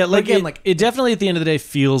little. Like, yeah, like, again, it definitely at the end of the day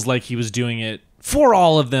feels like he was doing it for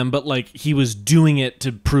all of them, but like he was doing it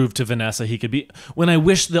to prove to Vanessa he could be. When I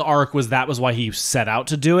wish the arc was that was why he set out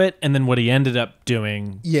to do it, and then what he ended up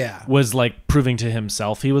doing was like proving to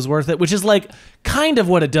himself he was worth it, which is like kind of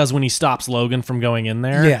what it does when he stops Logan from going in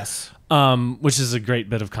there. Yes. Which is a great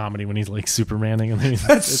bit of comedy when he's like Supermaning. And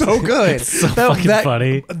that's so good. It's so fucking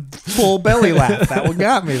funny. Full belly laugh. That one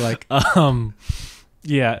got me. Like,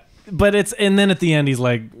 yeah. But and then at the end, he's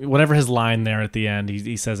like, whatever his line there at the end,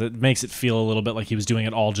 he says it makes it feel a little bit like he was doing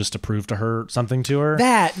it all just to prove to her something to her.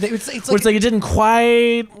 It's like it didn't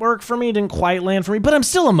quite work for me, it didn't quite land for me, but I'm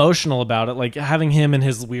still emotional about it. Like having him and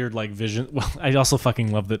his weird like vision. Well, I also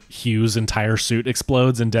fucking love that Hugh's entire suit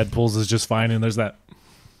explodes and Deadpool's is just fine, and there's that.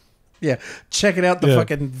 Yeah, check it out, the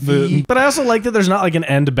fucking V. But I also like that there's not like an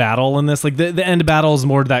end battle in this. Like the end battle is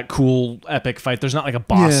more that cool epic fight. There's not like a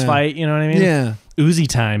boss fight, you know what I mean? Yeah. Uzi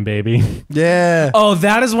time, baby. Yeah. Oh,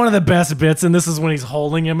 that is one of the best bits, and this is when he's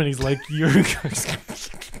holding him and he's like, you're...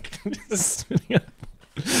 that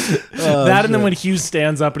and then when Hugh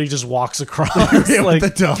stands up and he just walks across. Like, the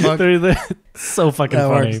dog. They're so fucking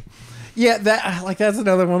funny. Works. Yeah, that's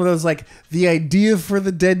another one of those, like, the idea for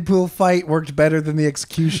the Deadpool fight worked better than the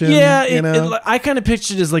execution. Yeah, I kind of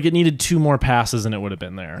pictured it as like it needed 2 more passes and it would have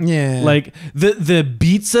been there. Yeah. Like, the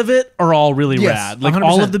beats of it are all really rad. Like, 100%.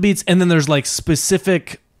 All of the beats, and then there's, like,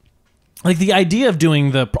 specific... Like, the idea of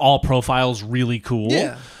doing the all profiles really cool.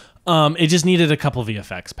 Yeah. It just needed a couple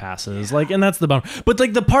VFX passes. Like, and that's the bummer. But,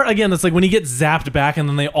 like, the part, again, that's like when he gets zapped back and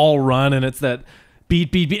then they all run and it's that...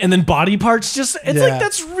 beat, and then body parts just, it's like,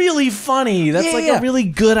 that's really funny. That's a really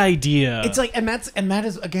good idea. It's like, and that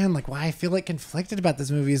is, again, like, why I feel like conflicted about this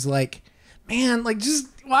movie is like, man, like, just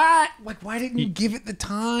why didn't you give it the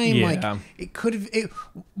time? Yeah. Like, it could have,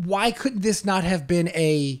 why couldn't this not have been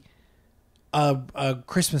a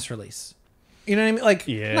Christmas release? You know what I mean? Like,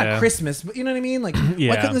 not Christmas, but you know what I mean? Like,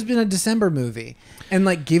 why couldn't this been a December movie? And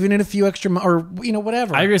like giving it a few extra, or, you know,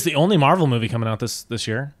 whatever. I agree. It's the only Marvel movie coming out this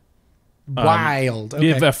year. Wild. Okay.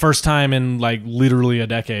 Yeah, the first time in like literally a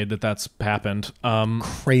decade that's happened.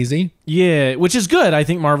 Crazy. Yeah, which is good. I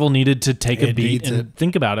think Marvel needed to take a beat and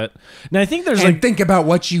think about it. Now I think there's and think about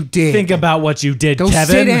what you did. Think about what you did, Go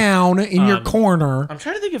Kevin. sit down in your corner. I'm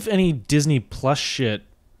trying to think of any Disney Plus shit.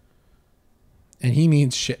 And he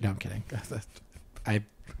means shit. No, I'm kidding.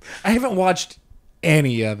 I haven't watched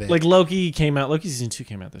any of it. Like Loki came out. Loki season 2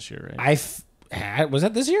 came out this year, right? Was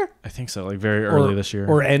that this year? I think so. Like very early this year,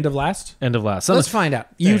 or end of last. End of last. Let's find out.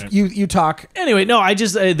 You talk. Anyway, no. I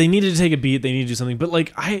just they needed to take a beat. They need to do something. But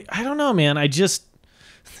like I don't know, man.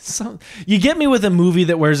 You get me with a movie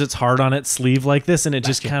that wears its heart on its sleeve like this, and it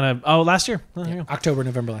just kind of last year, October,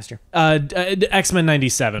 November last year. X-Men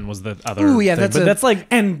 '97 was the other. Ooh, yeah, thing. That's like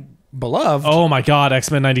and beloved. Oh my God,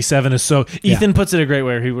 X-Men '97 is so. Ethan puts it a great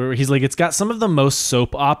way. Where he's like, it's got some of the most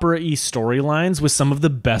soap opera-y storylines with some of the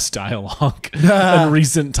best dialogue in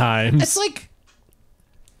recent times. It's like,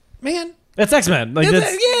 man, that's X-Men. Like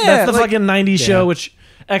that's the fucking '90s show, which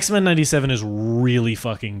X-Men '97 is really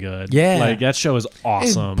fucking good. Yeah, like that show is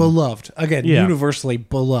awesome. And beloved again, universally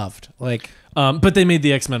beloved. Like, but they made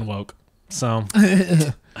the X-Men woke, so.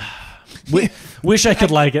 Wish I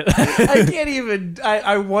could like it. I can't even.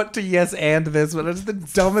 I want to yes and this, but it's the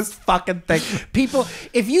dumbest fucking thing. People,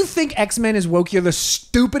 if you think X-Men is woke, you're the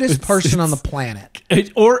stupidest person on the planet.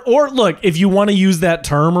 Or look, if you want to use that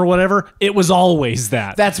term or whatever, it was always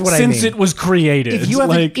that. That's what I mean. Since it was created. If you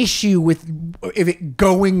have an issue with it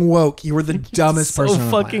going woke, you were the dumbest person on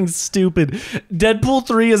the planet. So fucking stupid. Deadpool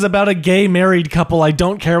 3 is about a gay married couple. I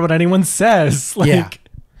don't care what anyone says. Like.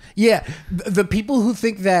 Yeah, the people who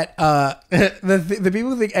think that the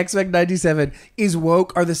people who think X-Men '97 is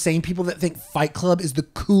woke are the same people that think Fight Club is the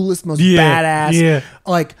coolest, most badass,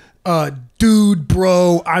 like dude,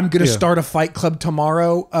 bro, I'm gonna start a Fight Club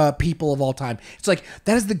tomorrow. People of all time, it's like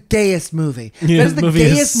that is the gayest movie. That is the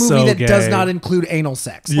gayest movie that does not include anal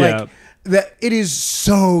sex. Like that, it is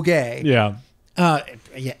so gay.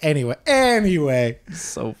 Anyway,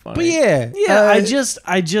 so funny. But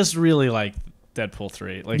I just really like Deadpool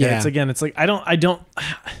 3. Like it's like I don't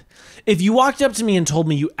if you walked up to me and told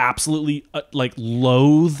me you absolutely like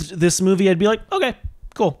loathed this movie, I'd be like, okay,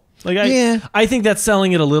 cool. Like I think that's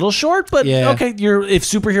selling it a little short, but okay, if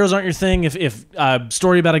superheroes aren't your thing, if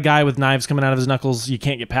story about a guy with knives coming out of his knuckles, you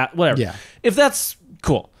can't get past, whatever. Yeah. If that's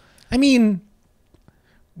cool. I mean,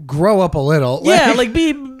 grow up a little. Like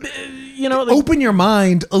be like, open your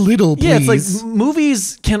mind a little, please. Yeah, it's like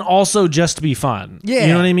movies can also just be fun. Yeah.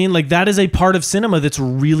 You know what I mean? Like that is a part of cinema that's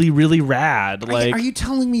really, really rad. Like, are you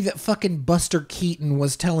telling me that fucking Buster Keaton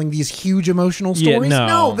was telling these huge emotional stories?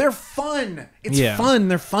 No, they're fun. It's fun.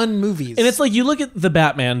 They're fun movies. And it's like, you look at the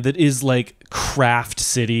Batman that is like Craft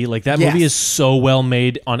City. Like that movie is so well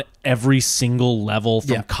made on every single level,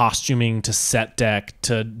 from costuming to set deck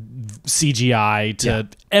to CGI to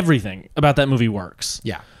everything about that movie works.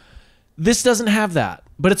 Yeah. This doesn't have that,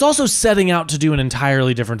 but it's also setting out to do an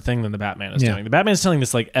entirely different thing than the Batman is doing. The Batman is telling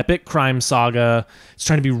this like epic crime saga. It's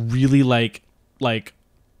trying to be really like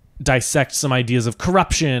dissect some ideas of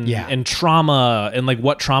corruption and trauma, and like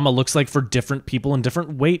what trauma looks like for different people in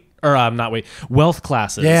different wealth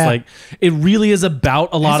classes. Like it really is about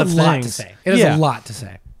a lot of things. It has a lot to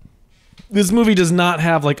say. This movie does not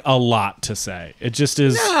have like a lot to say. It just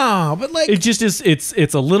is. No, but like it just is.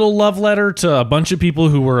 It's a little love letter to a bunch of people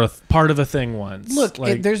who were a part of a thing once. Look,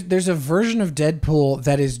 like, there's a version of Deadpool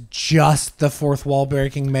that is just the fourth wall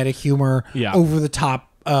breaking meta humor, over the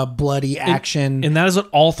top, bloody action, and that is what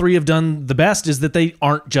all three have done the best. Is that they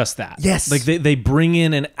aren't just that. Yes, like they bring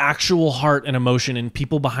in an actual heart and emotion, and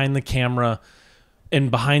people behind the camera and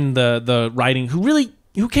behind the writing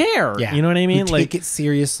who care. You know what I mean? Who take it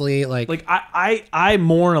seriously. Like I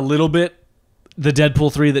mourn a little bit the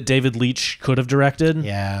Deadpool 3 that David Leitch could have directed.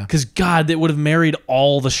 Yeah. Because God, that would have married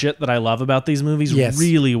all the shit that I love about these movies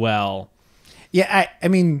really well. Yeah, I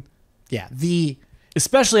mean,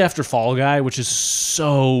 especially after Fall Guy, which is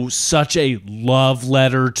such a love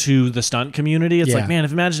letter to the stunt community. It's like, man,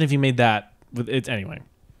 imagine if you made that with it anyway.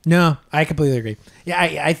 No, I completely agree.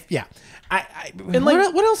 And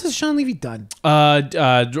what else has Sean Levy done?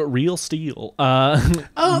 Real Steel. I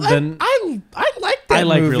like that I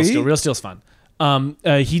like movie. Real Steel. Real Steel's fun.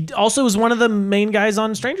 He also is one of the main guys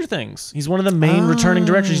on Stranger Things. He's one of the main returning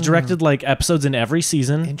directors. He's directed like episodes in every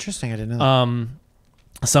season. Interesting. I didn't know that.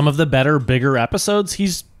 Some of the better, bigger episodes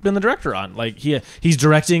he's been the director on. Like he's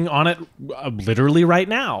directing on it literally right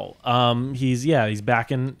now. He's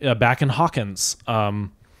back in Hawkins. So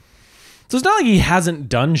it's not like he hasn't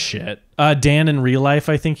done shit. Dan in Real Life,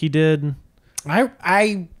 I think he did.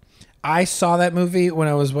 I saw that movie when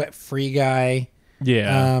I was Free Guy.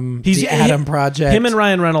 Yeah, he's the Adam Project. Him and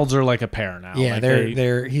Ryan Reynolds are like a pair now. Yeah,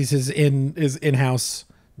 like he's his in-house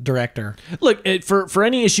director. Look, for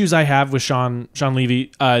any issues I have with Sean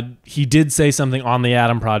Levy, he did say something on the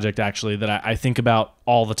Adam Project actually that I think about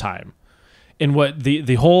all the time. And what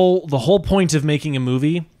the whole point of making a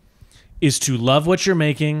movie is to love what you're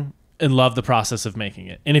making and love the process of making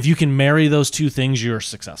it. And if you can marry those two things, you're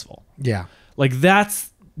successful. Yeah, like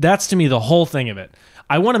that's to me the whole thing of it.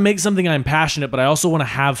 I want to make something I'm passionate, but I also want to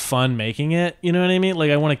have fun making it. You know what I mean?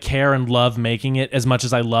 Like I want to care and love making it as much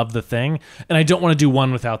as I love the thing. And I don't want to do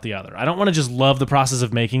one without the other. I don't want to just love the process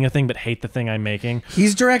of making a thing, but hate the thing I'm making.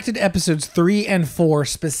 He's directed episodes 3 and 4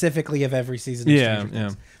 specifically of every season. Of Stranger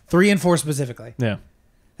Things. 3 and 4 specifically. Yeah.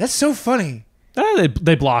 That's so funny.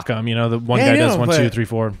 They block them, you know. The one guy does 1, 2, 3,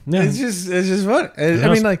 4. Yeah. It's just fun. I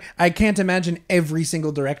mean, like, I can't imagine every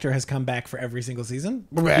single director has come back for every single season.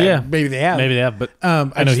 Yeah, maybe they have. But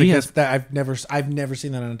I know he has. That I've never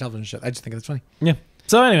seen that on a television show. I just think that's funny. Yeah.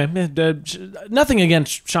 So anyway, nothing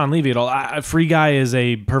against Sean Levy at all. Free Guy is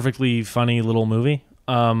a perfectly funny little movie.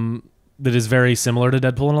 That is very similar to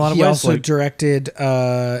Deadpool in a lot of ways. He also directed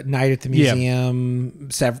Night at the Museum,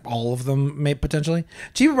 all of them, potentially.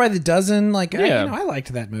 Cheaper by the Dozen. Like, I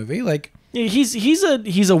liked that movie. Like, he's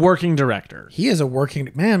a working director. He is a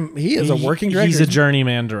working man. He is a working director. He's a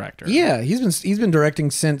journeyman director. Yeah, he's been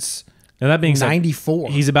directing since. And that being said,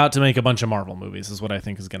 94. He's about to make a bunch of Marvel movies. Is what I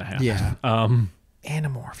think is going to happen. Yeah.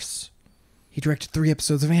 Animorphs. He directed 3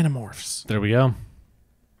 episodes of Animorphs. There we go.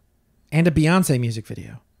 And a Beyonce music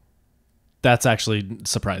video. That's actually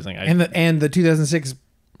surprising. And the 2006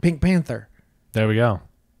 Pink Panther. There we go.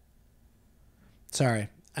 Sorry.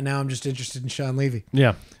 And now I'm just interested in Sean Levy.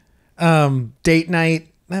 Yeah. Date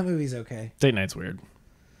Night. That movie's okay. Date Night's weird.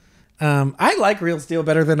 I like Real Steel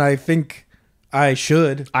better than I think I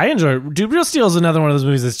should. I enjoy it. Dude, Real Steel is another one of those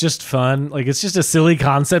movies that's just fun. Like, it's just a silly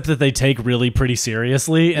concept that they take really pretty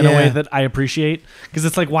seriously in a way that I appreciate. Because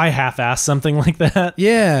it's like, why half-ass something like that?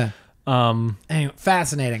 Yeah. Anyway,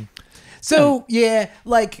 fascinating. So,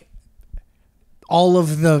 like, all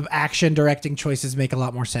of the action directing choices make a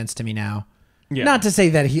lot more sense to me now. Yeah. Not to say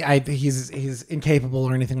that he's incapable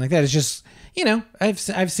or anything like that. It's just, you know, I've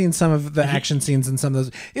seen some of the action scenes in some of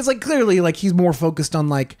those. It's like clearly like he's more focused on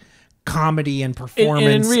like comedy and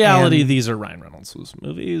performance. In reality, these are Ryan Reynolds'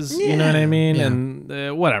 movies. Yeah. You know what I mean? Yeah.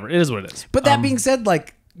 And whatever. It is what it is. But that being said,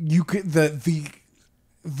 like, you could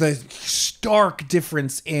the stark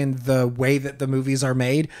difference in the way that the movies are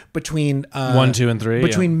made between 1, 2, and 3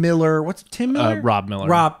 between Miller, what's Tim Miller? Rob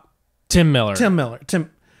Miller. Tim Miller.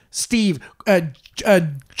 Steve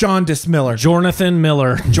Jaundice Miller. Jonathan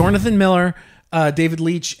Miller. David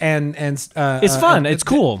Leitch and it's fun. It's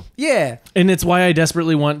cool. Yeah. And it's why I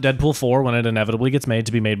desperately want Deadpool 4 when it inevitably gets made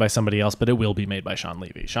to be made by somebody else, but it will be made by Sean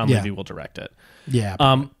Levy. Sean Levy will direct it.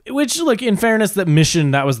 Yeah. Which, like, in fairness,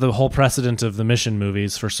 that was the whole precedent of the Mission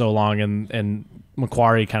movies for so long, and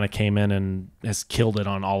Macquarie kind of came in and has killed it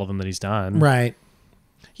on all of them that he's done. Right.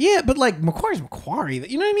 Yeah, but like Macquarie,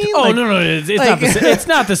 you know what I mean? Oh, like, no, it's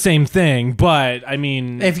not the same thing. But I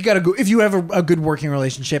mean, if you have a good working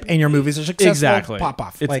relationship and your movies are successful, exactly, pop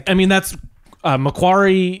off. I mean, that's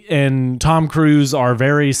Macquarie and Tom Cruise are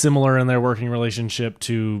very similar in their working relationship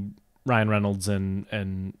to Ryan Reynolds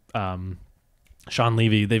and Sean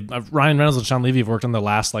Levy. Ryan Reynolds and Sean Levy have worked on the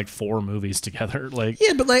last like 4 movies together. Like,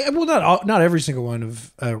 yeah, but like, well, not every single one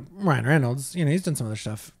of Ryan Reynolds. You know, he's done some other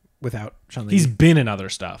stuff without Sean Levy. He's been in other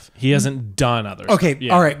stuff. He hasn't done other stuff. Okay,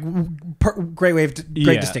 all right. Great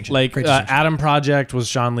distinction. Like, Adam Project was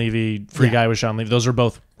Sean Levy. Free Guy was Sean Levy. Those are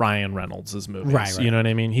both Ryan Reynolds' movies. Right. You know what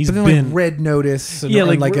I mean? He's been like Red Notice and,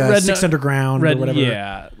 like Six Underground or whatever.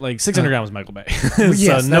 Yeah, like Six Underground was Michael Bay.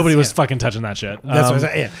 So nobody was fucking touching that shit. That's what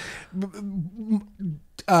I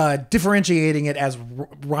was differentiating it as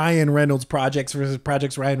Ryan Reynolds projects versus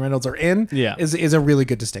projects Ryan Reynolds are in is a really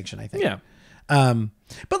good distinction, I think. Yeah.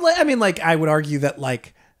 But I mean, like, I would argue that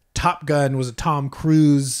like Top Gun was a Tom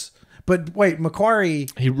Cruise, but wait, Macquarie,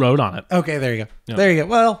 he wrote on it. Okay, there you go. Yeah. There you go.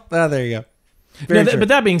 Well, there you go. But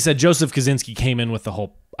that being said, Joseph Kosinski came in with the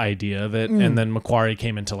whole idea of it, and then Macquarie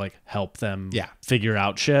came in to like help them figure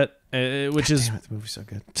out shit. which is damn it, the movie's so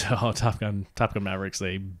good. oh, Top Gun Maverick's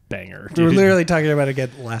a banger. We were dude. literally talking about it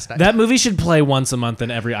again last night. That movie should play once a month in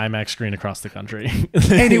every IMAX screen across the country.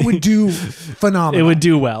 And it would do phenomenal. It would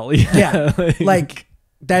do well. Yeah. Like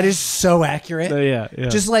that is so accurate. Yeah.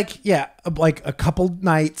 Just like a couple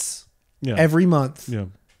nights Yeah. every month. Yeah.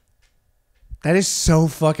 That is so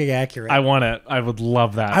fucking accurate. I want it. I would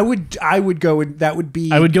love that. I would go and that would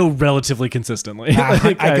be I would go relatively consistently. I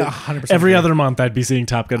Like, 100% every agree. other month I'd be seeing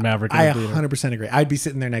Top Gun Maverick in I the theater. 100% agree. I'd be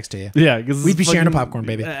sitting there next to you. Yeah, because We'd be sharing a popcorn,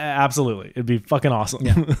 baby. Absolutely, it'd be fucking awesome.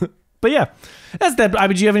 Yeah. But yeah, that's that.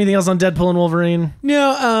 Do you have anything else on Deadpool and Wolverine?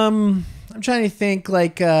 No, I'm trying to think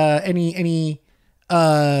like any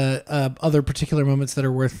other particular moments that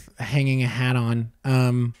are worth hanging a hat on.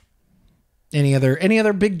 Any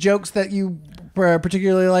other big jokes that you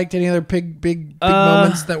particularly liked? Any other big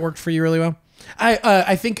moments that worked for you really well?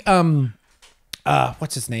 I think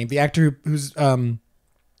what's his name? The actor who's Mr.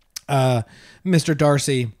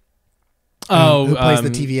 Darcy. Who plays the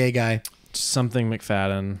TVA guy? Something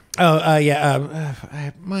McFadden.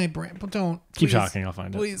 My brain. Don't Keep please, talking. I'll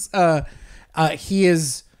find it. please. He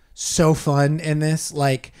is so fun in this.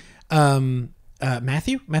 Like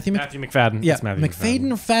Matthew McFadden. yeah, It's Matthew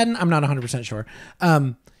McFadden or Fadden. I'm not 100% sure.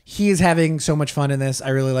 He is having so much fun in this. I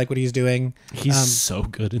really like what he's doing. He's so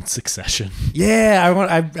good in Succession. Yeah,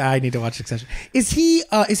 I need to watch Succession. Is he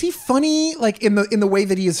funny like in the way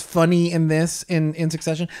that he is funny in this in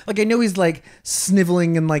Succession? Like I know he's like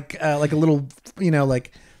sniveling and like a little,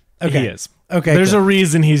 like okay. He is. Okay. There's cool. a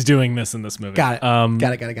reason he's doing this in this movie. Got it.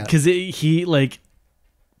 Got it. Because he like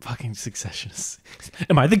fucking Succession.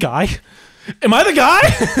 Am I the guy? Am I the guy?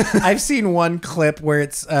 I've seen one clip where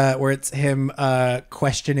it's him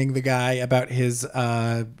questioning the guy about his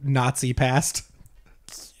Nazi past.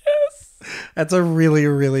 Yes, that's a really,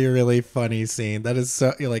 really, really funny scene. That is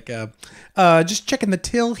so like just checking the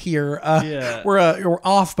till here. Yeah. We're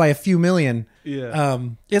off by a few million. Yeah.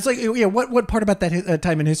 It's like what part about that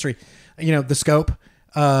time in history? The scope.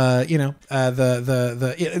 It's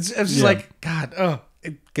just like God. Oh.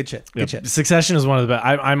 Good shit. Good shit. Succession is one of the best.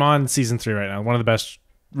 I'm on season 3 right now. One of the best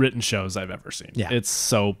written shows I've ever seen. Yeah. It's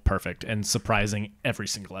so perfect and surprising every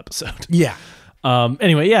single episode. Yeah.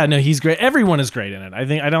 Anyway, yeah, no, he's great. Everyone is great in it.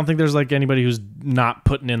 I don't think there's like anybody who's not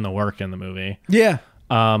putting in the work in the movie. Yeah.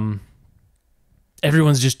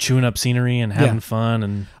 Everyone's just chewing up scenery and having fun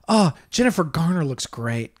and Jennifer Garner looks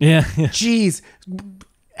great. yeah. Jeez.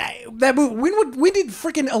 That movie, when did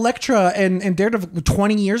freaking Elektra and Daredevil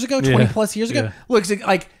 20 years ago, 20 plus years ago? Yeah. Looks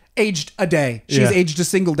like aged a day. She's aged a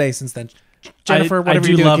single day since then. Jennifer, I whatever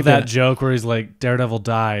do you do, love keep that doing it. joke where he's like, Daredevil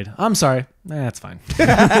died. I'm sorry. That's fine.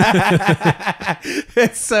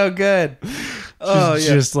 It's so good.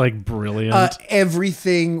 Just like brilliant.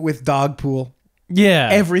 Everything with Dogpool. Yeah.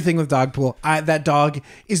 Everything with Dogpool. That dog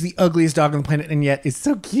is the ugliest dog on the planet, and yet it's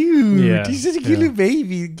so cute. Yeah. He's such a cute little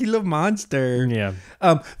baby, cute little monster. Yeah.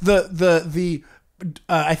 The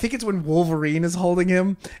I think it's when Wolverine is holding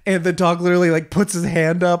him, and the dog literally like puts his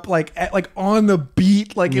hand up like on the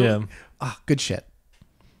beat, like good shit.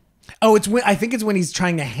 Oh, I think it's when he's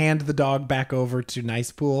trying to hand the dog back over to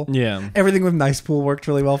Nice Pool. Yeah. Everything with Nice Pool worked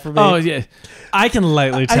really well for me. Oh yeah. I can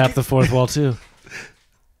lightly tap the fourth wall too.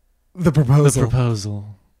 The proposal.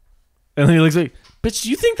 And then he looks like, bitch, do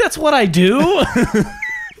you think that's what I do?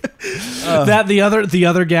 That the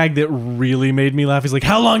other gag that really made me laugh is like,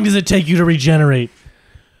 how long does it take you to regenerate?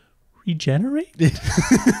 Regenerate?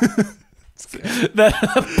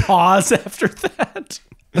 That pause after that.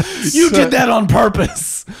 You did that on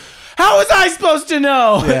purpose. How was I supposed to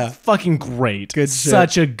know? Yeah. It's fucking great. Good shit.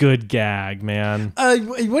 Such a good gag, man.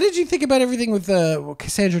 What did you think about everything with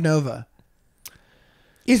Cassandra Nova?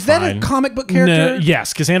 Is that a comic book character? No,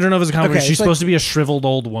 yes, Cassandra Nova is a comic book. Okay, She's it's like- supposed to be a shriveled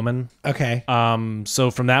old woman. Okay. So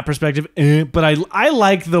from that perspective, but I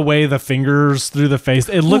like the way the fingers through the face.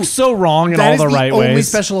 It looks so wrong in all the right That is the only ways.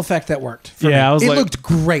 special effect that worked for me. I was it like, looked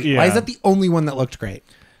great. Why is that the only one that looked great?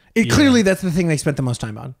 Clearly, that's the thing they spent the most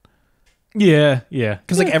time on. Yeah.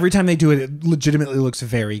 Because like every time they do it, it legitimately looks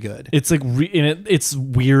very good. It's like it's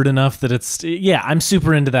weird enough that it's I'm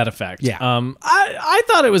super into that effect. Yeah. I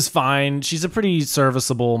thought it was fine. She's a pretty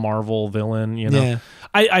serviceable Marvel villain. Yeah.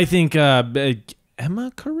 I think Emma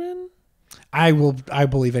Corrin. I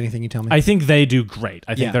believe anything you tell me. I think they do great.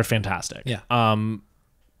 I think they're fantastic. Yeah.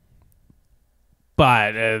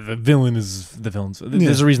 But the villain's.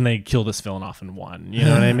 There's a reason they kill this villain off in one. You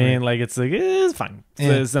know what I mean? Like it's fine.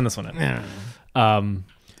 Send this one in. Yeah.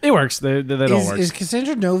 It works. That all works. Is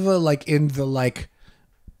Cassandra Nova like in the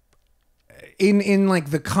in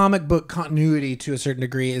like the comic book continuity to a certain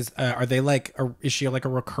degree, are they like is she like a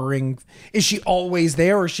recurring? Is she always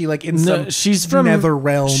there, or is she like in some she's from nether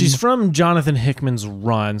realm? She's from Jonathan Hickman's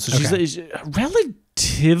run, so she's a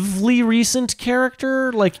relatively recent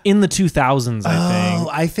character, like in the 2000s.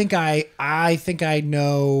 I think I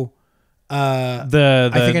know. I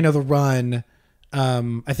think I know the run.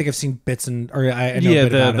 I think I've seen bits I know a bit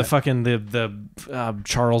about the it. fucking the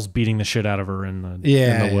Charles beating the shit out of her in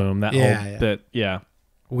the womb. That whole bit,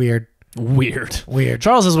 Weird.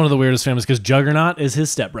 Charles is one of the weirdest families because Juggernaut is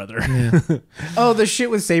his stepbrother. Yeah. Oh, the shit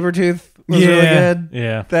with Sabretooth was really good.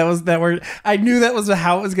 Yeah, that worked. I knew that was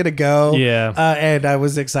how it was gonna go. Yeah, and I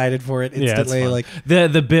was excited for it instantly. Like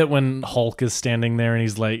the bit when Hulk is standing there and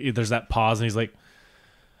he's like, there's that pause and he's like,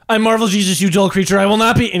 "I'm Marvel Jesus, you dull creature, I will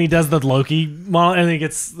not be." And he does the Loki model, and he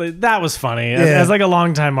gets that was funny. As like a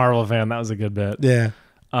longtime Marvel fan, that was a good bit. Yeah.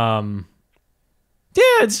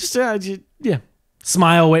 It's just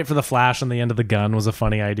Smile, wait for the flash on the end of the gun was a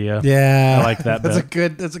funny idea. Yeah, I like that. That's a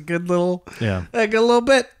good little. Yeah, a good little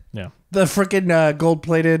bit. Yeah. The freaking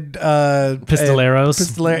gold-plated pistoleros,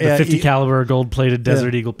 the 50 caliber gold-plated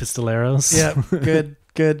Desert Eagle pistoleros. Yeah,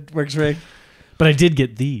 good works for me. But I did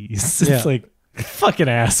get these. It's like, fucking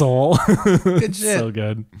asshole. Good shit. So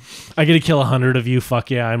good. I get to kill 100 of you.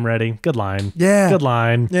 Fuck yeah, I'm ready. Good line. Yeah. Good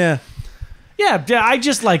line. Yeah. Yeah, I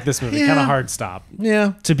just like this movie. Kind of hard stop.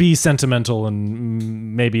 Yeah. To be sentimental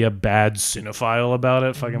and maybe a bad cinephile about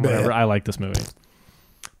it. Fucking whatever. I like this movie.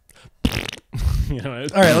 You know,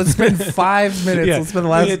 all right, let's spend 5 minutes. Let's spend the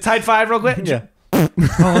last tied 5 real quick. Yeah. Oh,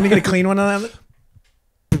 let me get a clean one on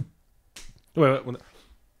that. Wait. All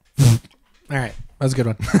right, that was a good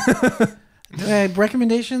one.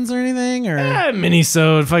 Recommendations or anything, or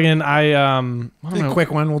Minisode? Fucking a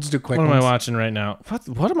quick one. We'll just do quick. What am I watching right now?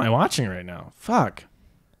 What am I watching right now? Fuck.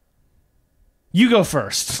 You go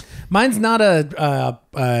first. Mine's not an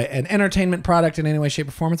entertainment product in any way, shape,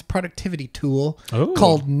 or form. It's a productivity tool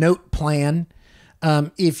called Note Plan.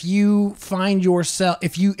 If you find yourself,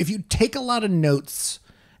 if you take a lot of notes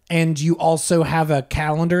and you also have a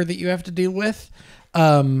calendar that you have to deal with,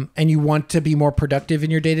 and you want to be more productive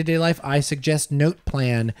in your day-to-day life, I suggest Note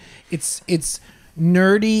Plan. It's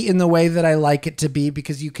nerdy in the way that I like it to be,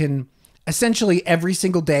 because you can essentially every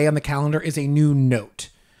single day on the calendar is a new note.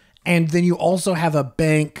 And then you also have a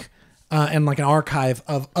bank and like an archive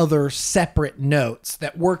of other separate notes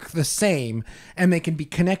that work the same, and they can be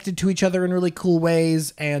connected to each other in really cool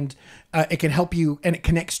ways. And it can help you, and it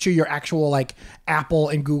connects to your actual like Apple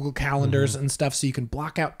and Google calendars and stuff, so you can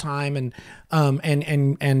block out time and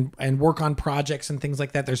work on projects and things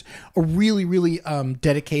like that. There's a really, really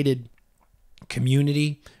dedicated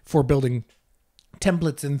community for building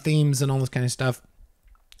templates and themes and all this kind of stuff.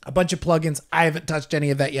 A bunch of plugins. I haven't touched any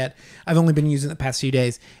of that yet. I've only been using it the past few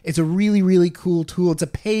days. It's a really, really cool tool. It's a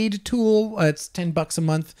paid tool. It's $10 a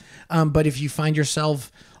month. But if you find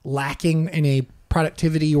yourself lacking in a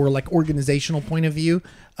productivity or like organizational point of view,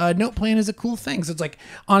 Note Plan is a cool thing. So it's like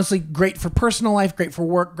honestly great for personal life, great for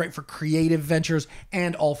work, great for creative ventures,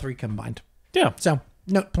 and all three combined. Yeah. So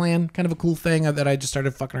Note Plan, kind of a cool thing that I just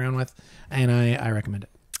started fucking around with, and I recommend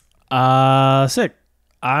it. Sick.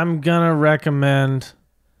 I'm gonna recommend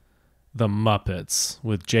The Muppets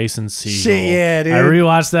with Jason Segel. Shit, yeah, dude. I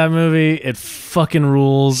rewatched that movie. It fucking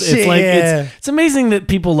rules. Shit, it's like yeah. it's amazing that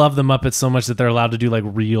people love The Muppets so much that they're allowed to do like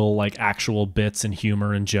real, like actual bits and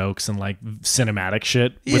humor and jokes and like cinematic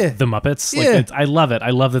shit with The Muppets. Like I love it. I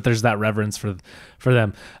love that there's that reverence for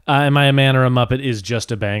them. Am I a Man or a Muppet is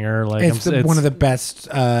just a banger. Like it's one of the best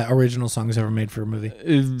original songs ever made for a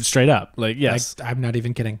movie. Straight up, like yes, I'm not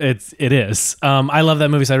even kidding. It is. I love that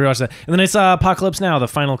movie, so I rewatched that. And then I saw Apocalypse Now, the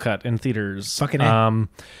final cut in theaters. Fucking A.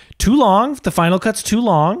 Too long. The final cut's too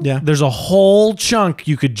long. Yeah. There's a whole chunk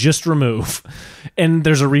you could just remove, and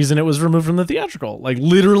there's a reason it was removed from the theatrical. Like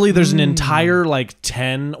literally, there's an entire like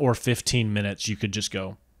 10 or 15 minutes you could just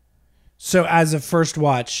go. So as a first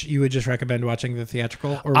watch, you would just recommend watching the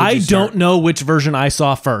theatrical? Or I don't know which version I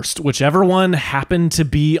saw first. Whichever one happened to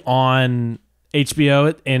be on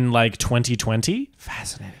HBO in like 2020.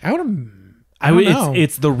 Fascinating. I don't know.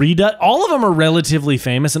 It's the redux. All of them are relatively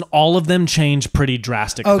famous, and all of them change pretty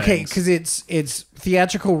drastic. Okay, things. because it's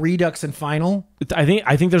theatrical, redux, and final. I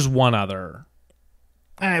think there's one other.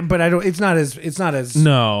 But I don't. It's not as.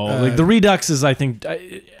 No, like the redux is. I think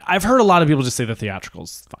I've heard a lot of people just say the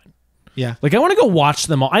theatrical's fine. Yeah. Like I want to go watch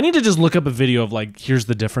them all. I need to just look up a video of like, here's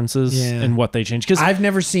the differences and what they changed. Because I've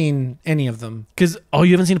never seen any of them. you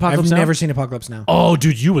haven't seen Apocalypse Now? I've never seen Apocalypse Now. Oh,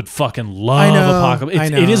 dude, you would fucking love Apocalypse. I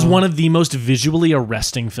know. It is one of the most visually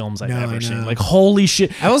arresting films I've ever seen. Like, holy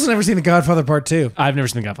shit. I've also never seen The Godfather Part 2. I've never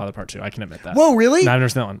seen The Godfather Part 2. I can admit that. Whoa, really? No, I've never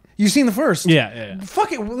seen that one. You've seen the first? Yeah.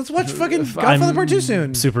 Fuck it. Let's watch fucking Godfather Part 2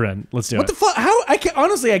 soon. Super in. Let's do it. What the fuck? How?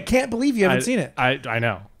 Honestly, I can't believe you haven't seen it. I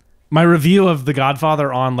know. My review of The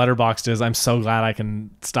Godfather on Letterboxd is I'm so glad I can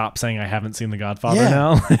stop saying I haven't seen The Godfather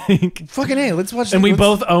now. Fucking A, let's watch it. And we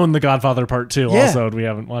both own The Godfather Part 2 also, and we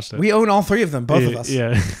haven't watched it. We own all three of them, both of us.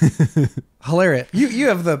 Yeah. Hilarious. You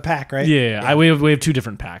have the pack, right? Yeah. We have 2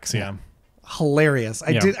 different packs, yeah. Hilarious.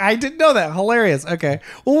 I didn't know that. Hilarious. Okay.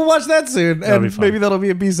 Well, we'll watch that soon. And maybe that'll be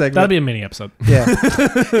a B segment. That'll be a mini episode. Yeah.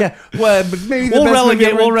 Yeah. Well, but maybe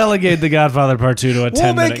we'll relegate The Godfather Part 2 to a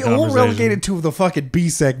 10-minute conversation. We'll relegate it to the fucking B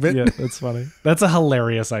segment. Yeah, that's funny. That's a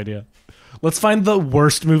hilarious idea. Let's find the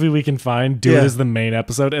worst movie we can find, do it as the main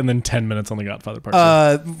episode, and then 10 minutes on The Godfather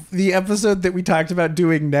Part 2. The episode that we talked about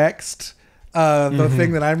doing next, the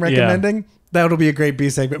thing that I'm recommending, that'll be a great B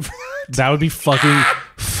segment for that. That would be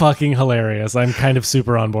fucking hilarious. I'm kind of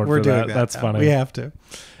super on board for that. That's funny. We have to.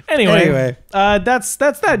 Anyway, that's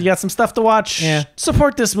that. You got some stuff to watch. Yeah.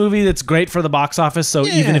 Support this movie. That's great for the box office. So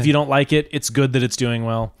even if you don't like it, it's good that it's doing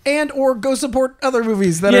well. And or go support other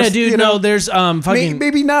movies that are. Yeah, dude. No, there's fucking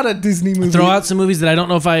maybe not a Disney movie. Throw out some movies that I don't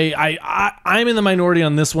know if I'm in the minority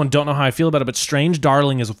on this one. Don't know how I feel about it, but Strange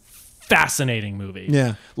Darling is a fascinating movie.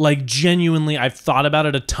 Yeah. Like genuinely, I've thought about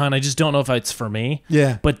it a ton. I just don't know if it's for me.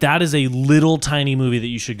 Yeah. But that is a little tiny movie that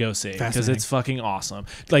you should go see because it's fucking awesome.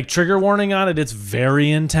 Like trigger warning on it, it's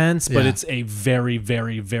very intense, but it's a very,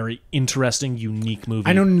 very, very interesting, unique movie.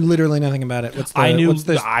 I know literally nothing about it. I knew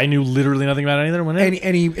literally nothing about it either.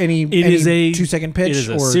 Any 2-second pitch? It is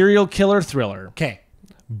a serial killer thriller. Okay.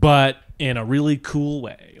 But in a really cool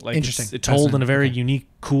way. Like interesting. It's told in a very unique,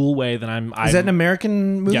 cool way that Is that an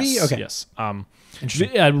American movie? Yes. Okay. Yes.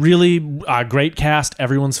 Really great cast.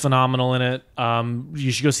 Everyone's phenomenal in it.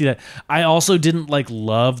 You should go see that. I also didn't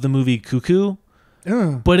love the movie Cuckoo.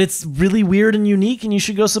 But it's really weird and unique, and you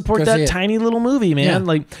should go support that tiny little movie, man. Yeah.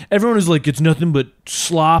 Like everyone is like, it's nothing but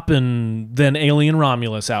slop and then Alien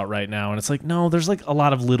Romulus out right now, and it's like, no, there's like a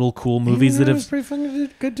lot of little cool movies that have pretty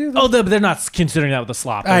fun, good too. Oh, they're not considering that with the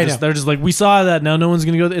slop. They're just like, we saw that, now no one's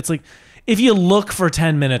gonna go. It's like, if you look for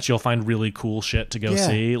 10 minutes, you'll find really cool shit to go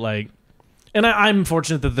see. Like. And I'm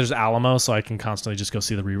fortunate that there's Alamo, so I can constantly just go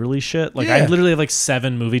see the re-release shit. Like I literally have like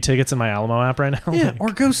 7 movie tickets in my Alamo app right now. Yeah,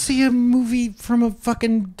 or go see a movie from a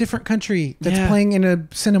fucking different country that's playing in a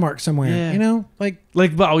Cinemark somewhere. Yeah. You know,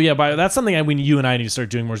 that's something you and I need to start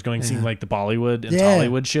doing more. Is going seeing like the Bollywood and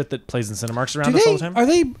Hollywood shit that plays in Cinemarks around us all the time. Are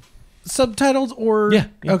they subtitled or? Yeah.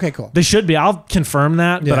 Okay, cool. They should be. I'll confirm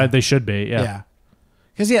that, but they should be. Yeah.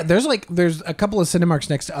 Because there's a couple of Cinemarks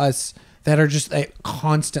next to us that are just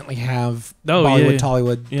constantly have Bollywood,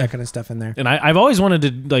 Tollywood, that kind of stuff in there. And I've always wanted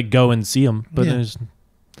to like go and see them, but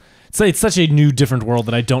it's such a new, different world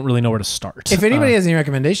that I don't really know where to start. If anybody has any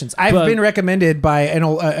recommendations, I've been recommended by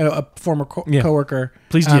a former coworker.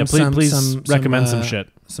 Please recommend some shit.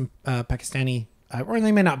 Some Pakistani, or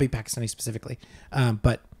they may not be Pakistani specifically,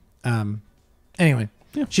 but anyway,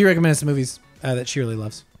 she recommended some movies that she really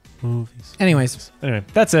loves. Movies. Anyway,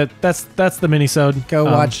 that's it. That's the Minisode. Go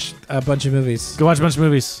watch a bunch of movies. Go watch a bunch of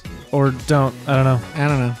movies, or don't. I don't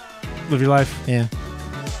know. Live your life. Yeah.